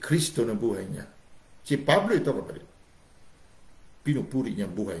 si Kristo na buhay niya. Si Pablo ito, kapatid. Pinupuri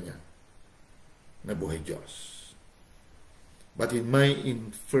niya ang buhay niya na buhay Diyos. But in my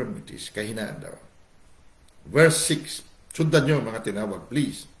infirmities, kahinaan daw. Verse 6. Sundan niyo mga tinawag,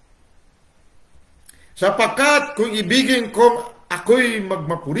 please. Sapagkat kung ibigin ko ako'y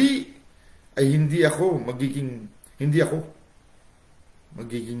magmapuri, ay hindi ako magiging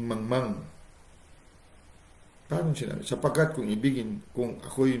mangmang. Paano sinabi? Sapagkat kung ibigin kung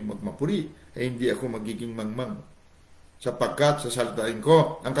ako'y magmapuri, ay hindi ako magiging mangmang. Sapagkat sasalitain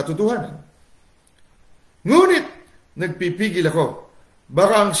ko ang katotohanan. Ngunit, nagpipigil ako.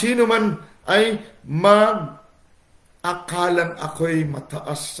 Baka ang sino man ay mag-akalang ako'y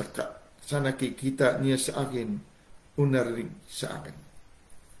mataas sa nakikita niya sa akin o narinig sa akin.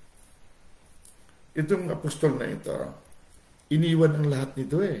 Itong apostol na ito, iniwan ang lahat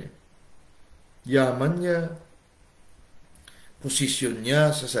nito Yaman niya, posisyon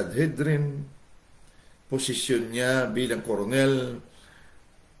niya sa Sanhedrin, posisyon niya bilang koronel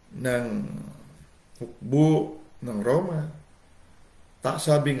ng hukbo ng Roma.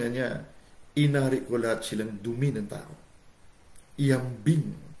 Sabi nga niya, inari ko lahat silang dumi ng tao.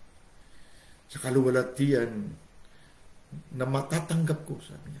 Iambing sa kaluwalhatian na matatanggap ko,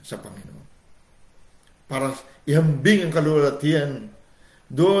 sabi niya, sa Panginoon. Para ihambing ang kaluwalhatian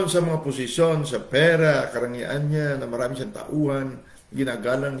doon sa mga posisyon, sa pera, karangyaan niya, na marami siyang tauhan,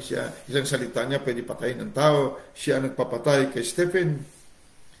 ginagalang siya, isang salita niya, pwede patayin ng tao, siya ang nagpapatay kay Stephen.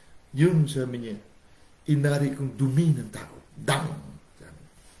 Yun, sabi niya, inari kong dumi ng tao. Dang.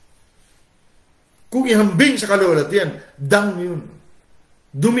 Kung ihambing sa kaluwalhatian, dang yun.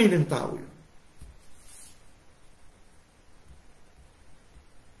 Dumi ng tao yun.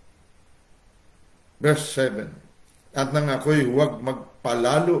 Verse 7. At nang ako'y huwag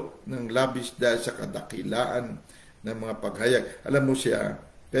magpalalo ng labis dahil sa kadakilaan ng mga paghayag. Alam mo siya,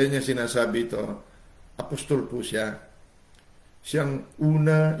 kaya niya sinasabi ito, apostol po siya. Siyang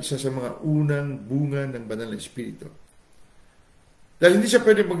isa sa mga unang bunga ng banal na Espiritu. Dahil hindi siya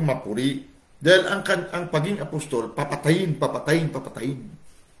pwede magmapuri, Dahil ang paging apostol, papatayin.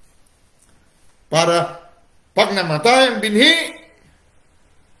 Para pag namatay ang binhi,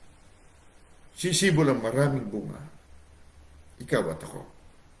 sisibol ang maraming bunga. Ikaw at ako.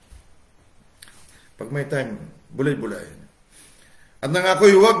 Pag may time, bulay-bulayin. At nang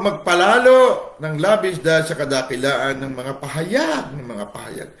ako'y huwag magpalalo ng labis dahil sa kadakilaan ng mga pahayag.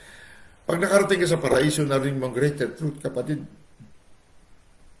 Pag nakarating ka sa paraiso, narinig mong greater truth, kapatid.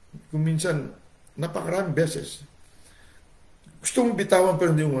 Kung minsan, napakaraming beses. Gusto mong bitawan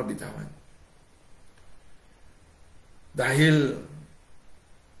pero hindi mo mabitawan. Dahil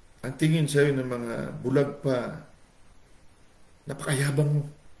ang tingin sa'yo ng mga bulag pa, napakayabang mo.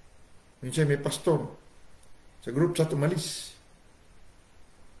 Minsan may pastor sa group chat umalis.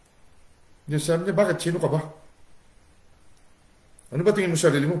 Sabi niya, bakit? Sino ka ba? Ano ba tingin mo sa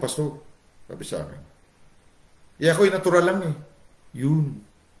sarili mo, pastor? Sabi sa akin. Ako'y natural lang eh.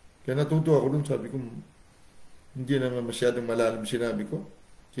 Yun. Kaya natuto ako dun, sabi ko, hindi naman masyadong malalim sinabi ko.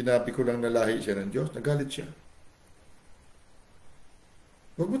 Sinabi ko lang na lahi siya ng Diyos. Nagalit siya.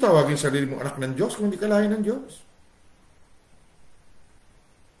 Huwag mo tawagin sarili mong anak ng Diyos kung hindi ka lahi ng Diyos.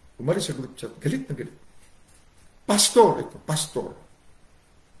 Umalis sa group chat. Galit na galit. Pastor ito. Pastor.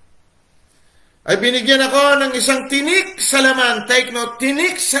 Ay binigyan ako ng isang tinik sa laman. Take note,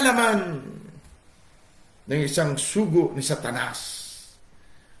 tinik sa laman. Ng isang sugo ni Satanas.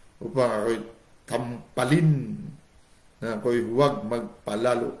 Upang ako'y tampalin na ako'y huwag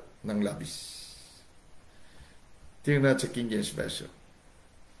magpalalo ng labis. Tingnan natin sa King James Version.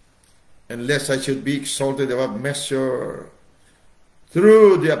 Unless I should be exalted above measure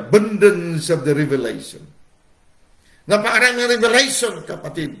through the abundance of the revelation. Napakaraming revelation,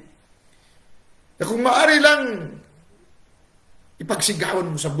 kapatid. Na kung maaari lang ipagsigawan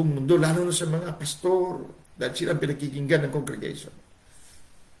mo sa buong mundo, lalo na sa mga pastor, dahil sila ang pinakikinggan ng congregation.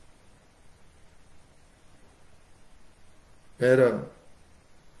 Pero,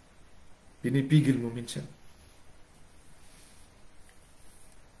 pinipigil mo minsan.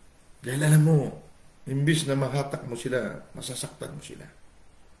 Dahil alam mo, imbis na mahatak mo sila, masasaktan mo sila.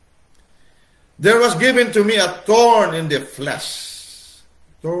 There was given to me a thorn in the flesh.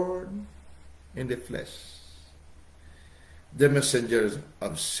 Thorn in the flesh. The messengers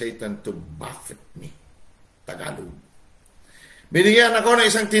of Satan to buffet me. Tagalog. Binigyan ako ng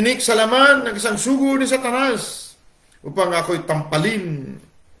isang tinik sa laman, ng isang sugo ni Satanas, upang ako'y tampalin,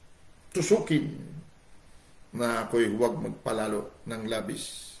 tusukin, na ako'y huwag magpalalo ng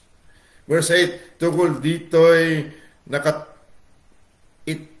labis. Verse 8, tungkol dito'y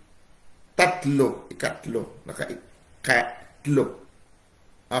ikatlo.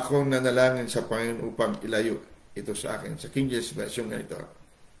 Akong nanalangin sa Panginoon upang ilayo ito sa akin. Sa King James Version nga ito.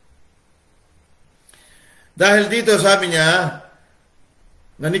 Dahil dito, sabi niya,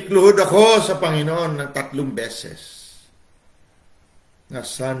 nanikluhod ako sa Panginoon ng 3 beses na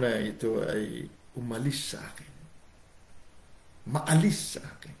sana ito ay umalis sa akin. Maalis sa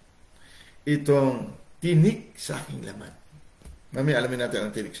akin. Itong tinik sa aking laman. Mamaya alamin natin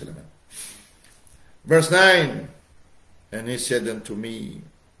ang tinik sa laman. Verse 9, and he said unto me,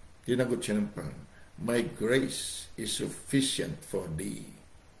 tinagot siya ng Panginoon, my grace is sufficient for thee.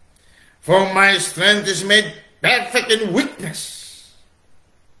 For my strength is made perfect in weakness.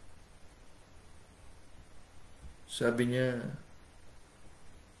 Sabi niya,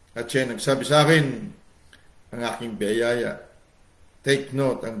 at siya nagsabi sa akin, ang aking biyaya. Take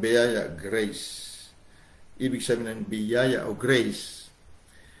note, ang biyaya, grace. Ibig sabihin ng biyaya o grace,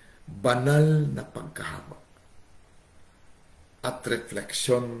 banal na pagkahawak at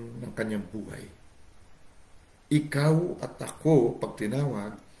refleksyon ng kanyang buhay. Ikaw at ako, pag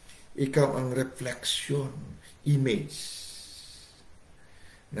tinawag, ikaw ang refleksyon, image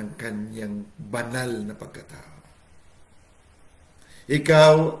ng kanyang banal na pagkatao.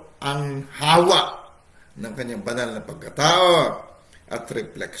 Ikaw ang hawa ng kanyang banal na pagkatao at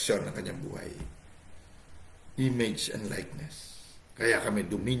refleksyon ng kanyang buhay. Image and likeness. Kaya kami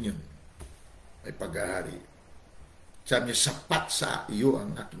dominion, may paghahari. Sabi niya, sapat sa iyo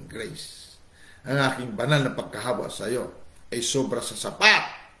ang aking grace. Ang aking banal na pagkahawa sa iyo ay sobra sa sapat.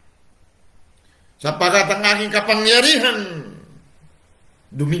 Sapagat ang aking kapangyarihan,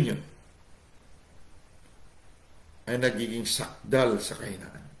 dominion, ay nagiging sakdal sa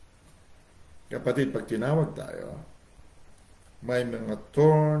kahinaan. Kapatid, pag tinawag tayo, may mga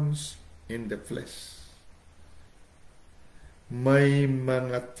thorns in the flesh. May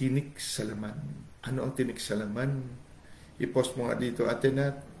mga tinik sa laman. Ano ang tinik sa laman? I-post mo nga dito,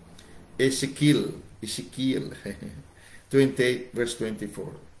 Atenat. Ezekiel 28 verse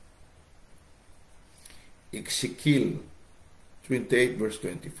 24. Ezekiel 28 verse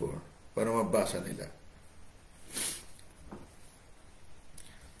 24. para mabasa nila.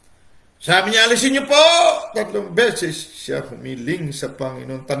 Sabi niya, alisin niyo po! 3 beses siya humiling sa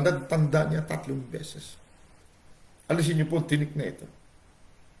Panginoon. Tanda niya 3 beses. Alisin niyo po ang tinik na ito.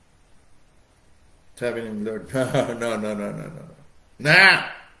 Sabi ng Lord, no. Na!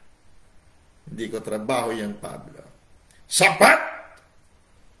 Hindi ko trabaho yan, Pablo. Sapat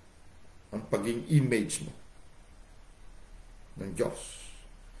ang paging image mo ng Diyos.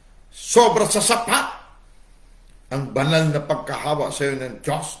 Sobra sa sapat ang banal na pagkahawa sa iyo ng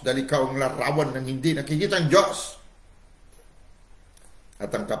Diyos dahil ikaw ang larawan ng hindi nakikita ng Diyos.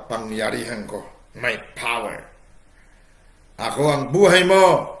 At ang kapangyarihan ko, my power. Ako ang buhay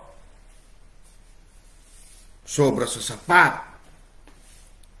mo. Sobra sa sapat.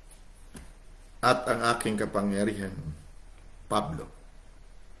 At ang aking kapangyarihan, Pablo,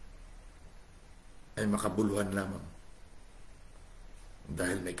 ay makabuluhan lamang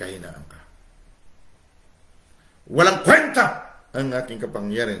dahil may kahinaan ka. Walang kwenta ang aking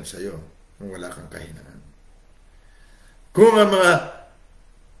kapangyarihan sa iyo kung wala kang kahinaan. Kung ang mga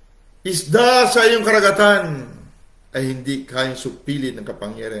isda sa iyong karagatan ay hindi kayang supilin ng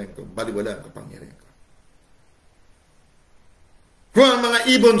kapangyarihan ko, baliwala ang kapangyarihan ko. Kung ang mga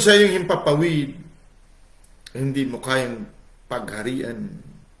ibon sa iyong himpapawid ay hindi mo kayang pagharian,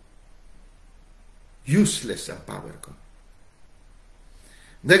 useless ang power ko.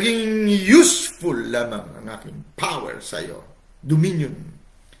 Naging useful lamang ang aking power sa iyo. Dominion.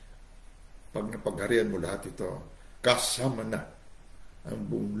 Pag napagharian mo lahat ito, kasama na ang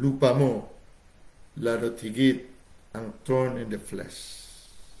buong lupa mo, lalo't higit ang thorn in the flesh.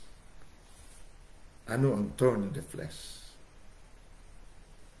 Ano ang thorn in the flesh?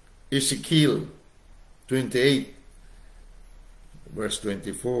 Ezekiel 28, verse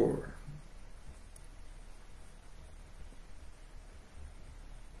 24.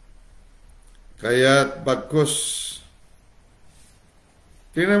 Kaya bagkus,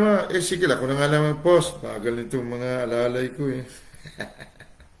 tingnan mo, Ezekiel, ako na nga lang ang post. Bagal nitong mga alalay ko eh.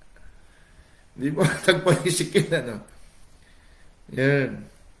 Di ba tagpa-Ezekiel, ano? Yan.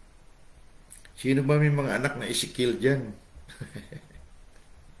 Sino ba may mga anak na Ezekiel dyan?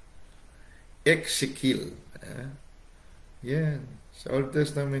 Ezekiel. Yan. Sa Old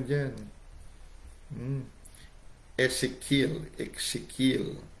Testament dyan. Ezekiel.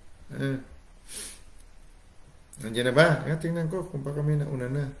 Nandiyan na ba? Tingnan ko kung baka may nauna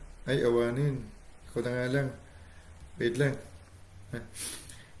na. Ay, awanin. Ako na nga lang. Wait lang.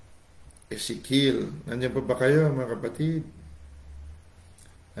 Ezekiel. Nandiyan pa ba kayo, mga kapatid?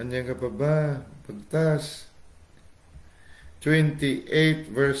 Nandiyan ka pa ba? Pagtas.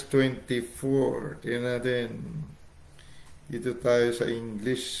 28 verse 24. Tingnan natin. Dito tayo sa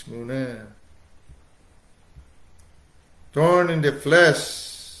English muna. Thorn in the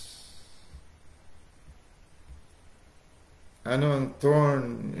flesh. Ano ang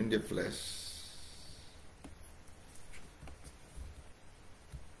thorn in the flesh?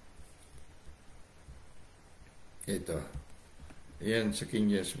 Ito. Ayan sa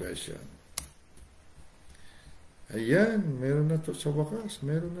King James Version. Ayan, meron na to sa wakas.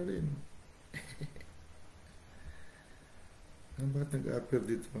 Meron na rin. Ano bakit nag-appear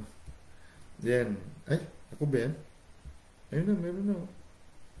dito? Ayan. Ay, ako ba yan? Ayun na, meron na.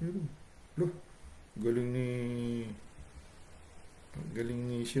 Meron. Look, galing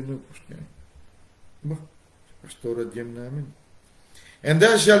ni sino post niya. Ba? Pastora Diem namin. And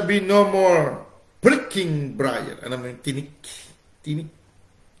there shall be no more pricking briar. Ano mo yung tinik? Tinik.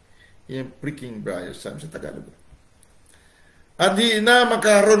 Yung pricking briar. Sabi sa Tagalog. At di na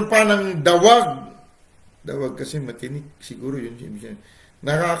makaroon pa ng dawag. Dawag kasi matinik. Siguro yun.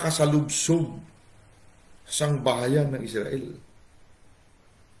 Nakakasalubsob sa bahayan ng Israel.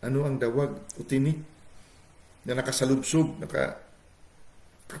 Ano ang dawag o tinik? Na nakasalubsob,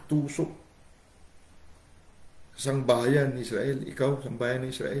 katusok sa bayan ni Israel. Ikaw, sa bayan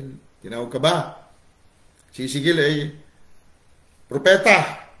ni Israel. Tinawag ka ba? Si Ezekiel ay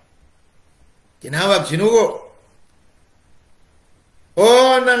propeta. Tinawag, sinugo. O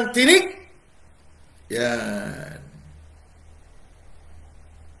ng tinik. Yan.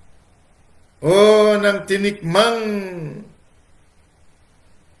 O ng tinikmang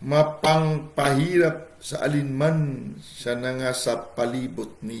mapangpahirap sa alinman siya na nga sa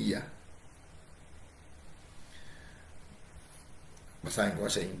palibot niya. Basahin ko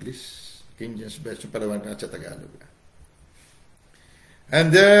sa English. King James Version, palawan na sa Tagalog. And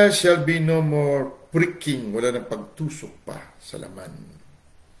there shall be no more pricking. Wala nang pagtusok pa sa laman.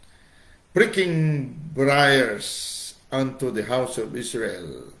 Pricking briars unto the house of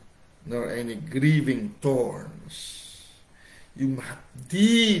Israel, nor any grieving thorns. Yung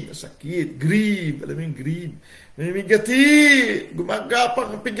mahapdi, masakit, grieve, alam mo yung grieve, namimigati,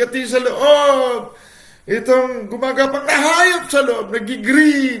 gumagapang ang pigati sa loob. Itong gumagapang na hayop sa loob,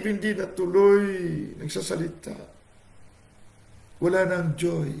 nagigrieve, hindi natuloy, nagsasalita. Wala na ang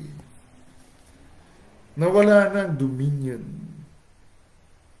joy. Nawala na ang dominion.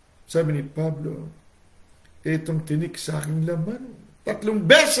 Sabi ni Pablo, itong tinik sa aking laman, 3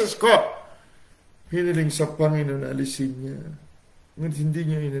 beses ko hiniling sa Panginoon na alisin niya. Ngunit hindi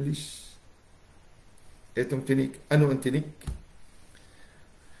niya inalis. Itong tinik. Ano ang tinik?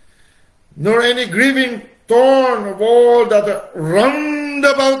 Nor any grieving thorn of all that are round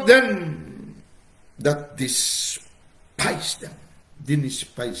about them that despise them.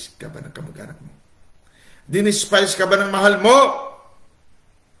 Dinispise ka ba ng kamag-anak mo? Dinispise ka ba ng mahal mo?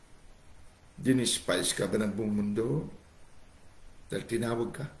 Dinispise ka ba ng buong mundo? Dahil tinawag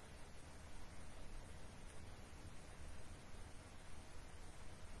ka?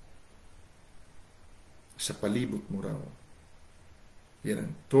 Sa palibot mo raw, yan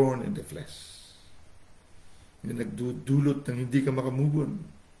ang thorn in the flesh. Yung nagdudulot ng hindi ka makamubon.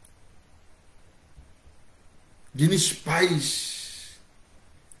 Dinispise.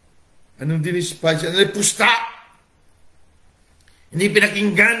 Anong dinispise? Ano yung pusta? Hindi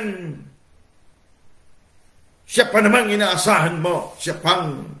pinakinggan. Siya pa namang inaasahan mo. Siya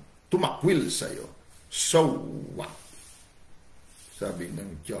pang tumakwil sa'yo. So what? Sabi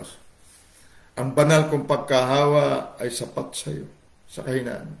ng Diyos. Ang banal kong pagkahawa ay sapat sa'yo. Sa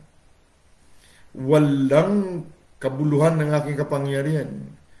kahinaan. Walang kabuluhan ng aking kapangyarihan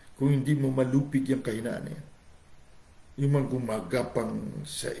kung hindi mo malupig yung kahinaan niya. Yung mga gumagapang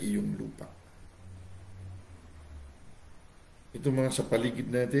sa iyong lupa. Ito mga sa paligid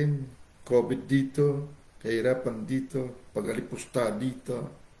natin, COVID dito, kahirapan dito, pag-alipusta dito.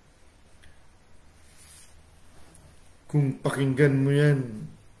 Kung pakinggan mo yan,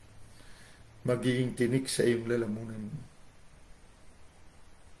 magiging tinik sa iyong lalamunan.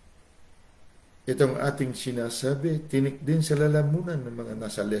 Itong ating sinasabi, tinik din sa lalamunan ng mga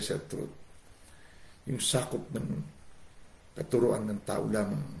nasa lesser truth. Yung sakop ng katuruan ng tao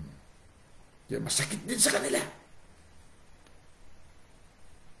lamang. Yan, masakit din sa kanila.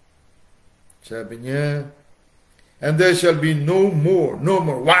 Sabi niya, and there shall be no more.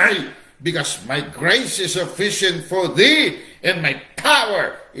 Why? Because my grace is sufficient for thee, and my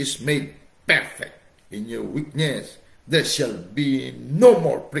power is made perfect in your weakness. There shall be no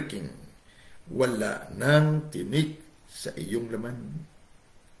more pricking. Wala nang tinik sa iyong laman.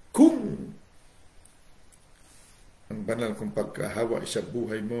 Kung ang banal kong pagkahawa sa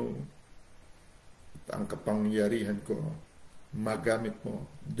buhay mo at ang kapangyarihan ko, magamit mo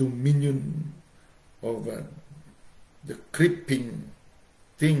dominion over the creeping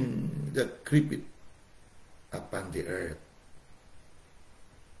thing that creepeth upon the earth.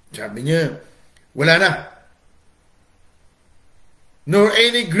 Sabi niya, wala na. Nor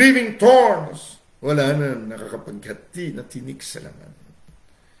any grieving thorns. Wala na nakakapaghati na tinik sa laman.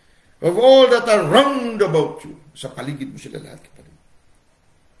 Of all that are round about you. Sa paligid mo sila lahat, kapatid.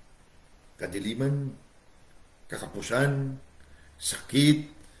 Kadiliman, kakapusan, sakit,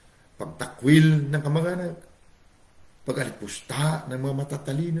 pagtakwil ng kamag-anak, pag-alipusta ng mga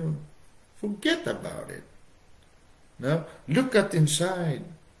matatalino. Forget about it. Now, look at inside.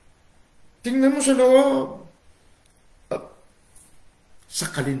 Tingnan mo sa loob. At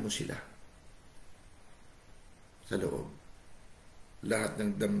sakalin mo sila. Sa loob. Lahat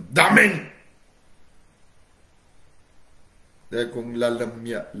ng damdamin. Dahil kung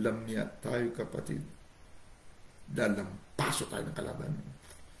lalamya tayo, kapatid, lalampaso tayo ng kalaban.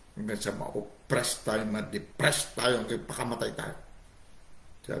 Hanggang sa ma-oppress tayo, ma-depress tayo, hanggang pakamatay tayo.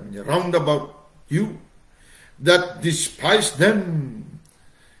 Sabi niya, round about you that despise them,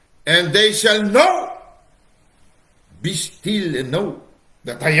 and they shall know, be still and know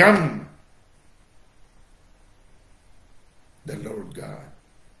that I am the Lord God.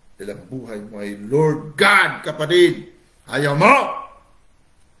 Ilang buhay mo ay Lord God, kapatid. Ayaw mo.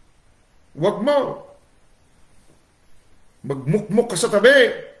 Huwag mo. Magmukmuk ka sa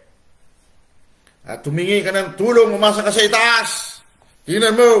tabi. At tumingi ka ng tulong, umasa ka sa itaas.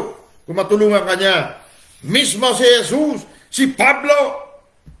 Tingnan mo, kung matulungan ka niya. Mismo si Jesus, si Pablo,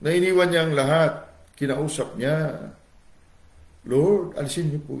 na iniwan niya ang lahat. Kinausap niya, Lord, alisin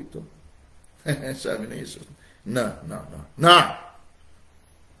niyo po ito. Sabi ng Jesus, na.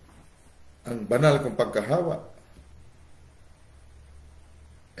 Ang banal kong pagkahawa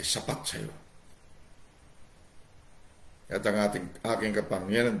ay sapat sa iyo. At ang aking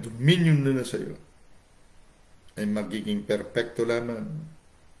kapangyarihan, dominion na sa iyo, ay magiging perpekto lamang,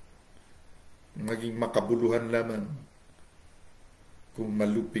 maging makabuluhan lamang kung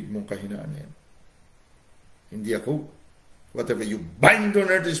malupig mong kahinaan yan. Hindi ako. Whatever you bind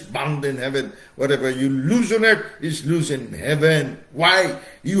on earth is bound in heaven. Whatever you loose on earth is loose in heaven. Why?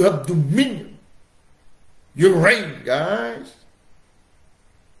 You have dominion. You reign, guys.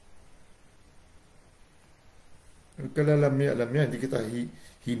 Ang kalalamya, alam niya, hindi kita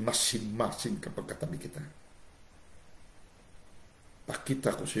himasin-masin kapag katabi kita.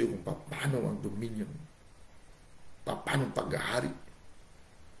 Pakita ko sa iyo kung paano ang dominion. Paano paghahari.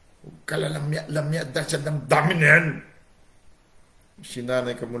 Huwag kalalamya, dahil sa damdamin na yan.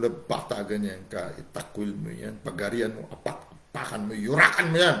 Sinanay ka mula bata, ganyan ka, itakwil mo yan, pagharian mo, apakan mo,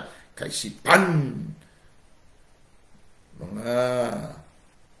 yurakan mo yan, kaisipan, mga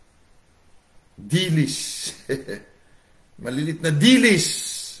dilis, malilit na dilis,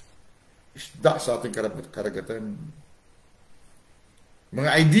 isda sa ating karagatan, mga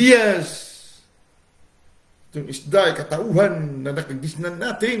ideas, itong isda ay katauhan na nakagisnan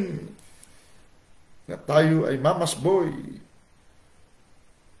natin, na tayo ay mama's boy.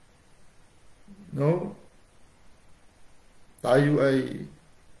 No? Tayo ay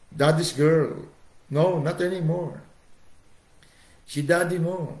daddy's girl. No, not anymore. Si daddy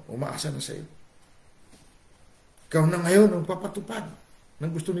mo, umaasa na sa iyo. Ikaw na ngayon ang papatupad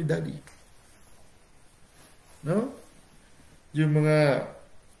ng gusto ni daddy. No? Yung mga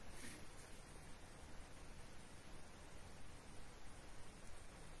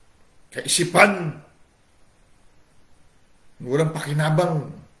kaisipan, walang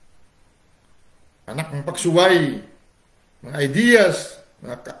pakinabang, anak ng pagsuway, mga ideas,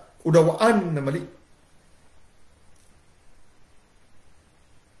 mga kaunawaan na mali.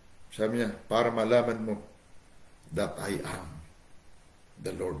 Sabi niya, para malaman mo that I am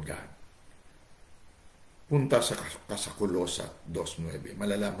the Lord God. Punta sa Kasakulosa 2.9.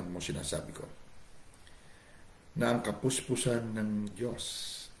 Malalaman mo sinasabi ko na ang kapuspusan ng Diyos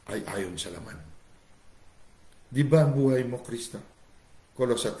ay ayon sa laman. Di ba ang buhay mo, Kristo?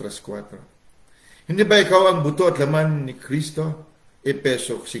 Kolosa 3.4. Hindi ba ikaw ang buto at laman ni Kristo?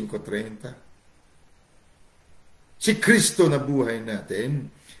 Efeso 5.30. Si Kristo na buhay natin,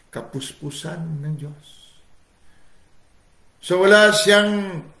 kapuspusan ng Diyos. So wala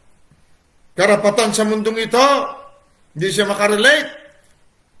siyang karapatan sa mundong ito. Hindi siya makarelate.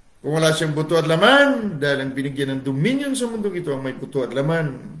 Kung wala siyang buto at laman, dahil ang binigyan ng dominion sa mundong ito ang may buto at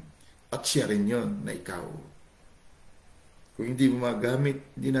laman, at siya rin yun na ikaw. Kung hindi mo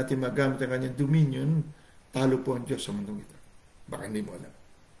magamit, hindi natin magamit ang kanyang dominion, talo po ang Diyos sa mundong ito. Baka hindi mo alam.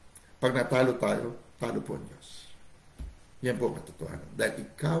 Pag natalo tayo, talo po ang Diyos. Yan po ang katotohanan. Dahil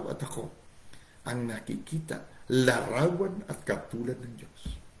ikaw at ako ang nakikita, larawan at katulad ng Diyos.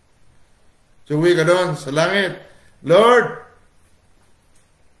 So uwi ka doon sa langit, Lord,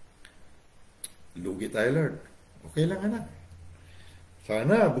 lugi tayo, Lord. Okay lang, anak.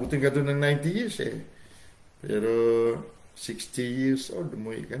 Sana, buting ka doon ng 90 years eh. Pero 60 years old,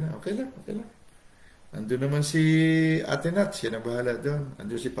 umuwi ka na. Okay lang, okay lang. Andun naman si Ate Nat, siya na bahala doon.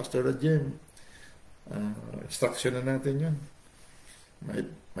 Andun si Pastor Rodjem. Instruction na natin yun.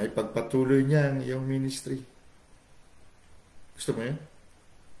 May pagpatuloy niya yung ministry. Gusto mo yun?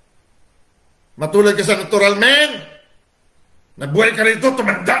 Matulad ka sa natural man. Nabuhay ka rito,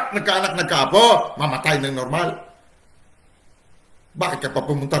 tumanda, nagkaanak, nagkaapo, mamatay ng normal. Bakit ka pa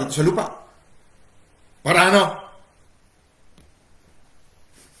pumunta rito sa lupa? Para ano?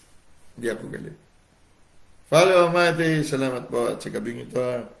 Hindi ako galit. Father Almighty, salamat po at sa gabing ito,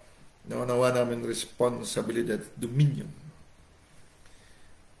 naunawa namin responsibilidad at dominion.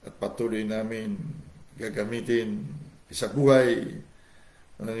 At patuloy namin gagamitin sa buhay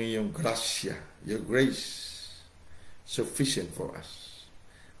ang iyong grasya, your grace, sufficient for us.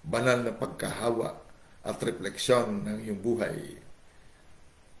 Banal na pagkahawa at refleksyon ng iyong buhay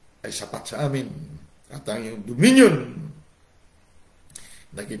ay sapat sa amin. At ang iyong dominion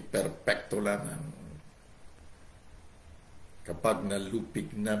naging perfecto lamang kapag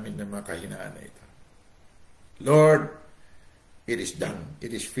nalupig namin ng mga kahinaan na ito. Lord, it is done.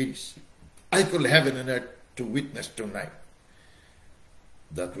 It is finished. I call heaven and earth to witness tonight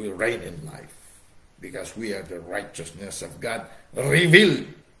that we reign in life because we are the righteousness of God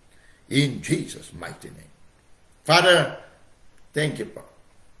revealed in Jesus' mighty name. Father, thank you po.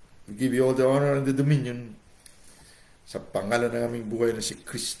 We give you all the honor and the dominion sa pangalan ng aming buhay na si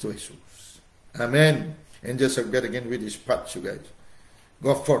Kristo Jesus. Amen. And just get again with his parts, you guys.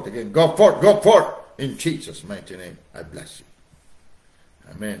 Go forth again. Go forth. Go forth. In Jesus' mighty name, I bless you.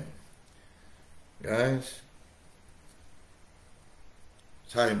 Amen. Guys,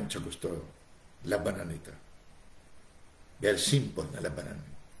 sabi mo sa gusto, labanan ito. Very simple na labanan.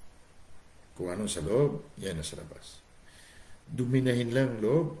 Kung anong sa loob, yan na sa labas. Duminahin lang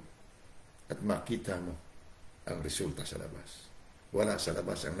loob at makita mo ang resulta sa labas. Wala sa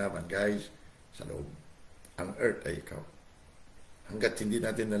labas ang laban, guys, sa loob. Ang earth ay ikaw. Hanggat hindi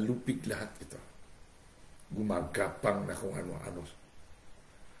natin nalupig lahat ito, gumagapang na kung ano-ano,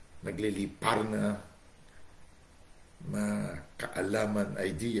 naglilipar na kaalaman,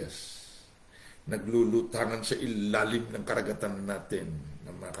 ideas, naglulutangan sa ilalim ng karagatan natin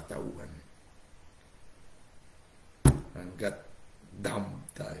ng mga katauhan. Hanggat dumb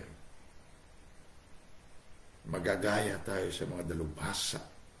tayo, magagaya tayo sa mga dalubhasa,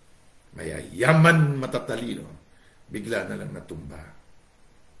 mayayaman, matatalino, bigla na lang natumba,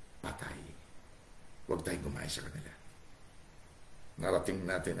 patay. Huwag tayong gumaya sa kanila. Narating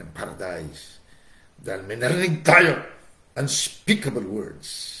natin ang paradise dahil may narinig tayo unspeakable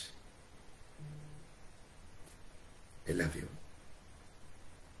words. I love you.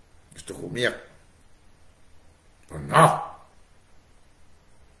 Gusto ko umiyak. Pero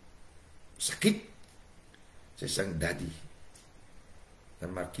sakit sa isang daddy na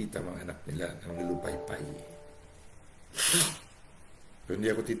makita mga anak nila ng lulupay-pay. Pero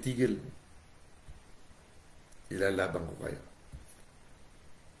hindi ako titigil. Ilalaban ko kayo.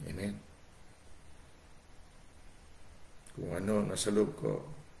 Amen. Kung ano nasa loob ko,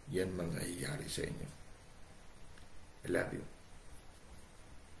 yan mangyayari sa inyo. I love you.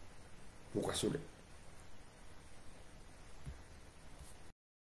 Bukas ulit.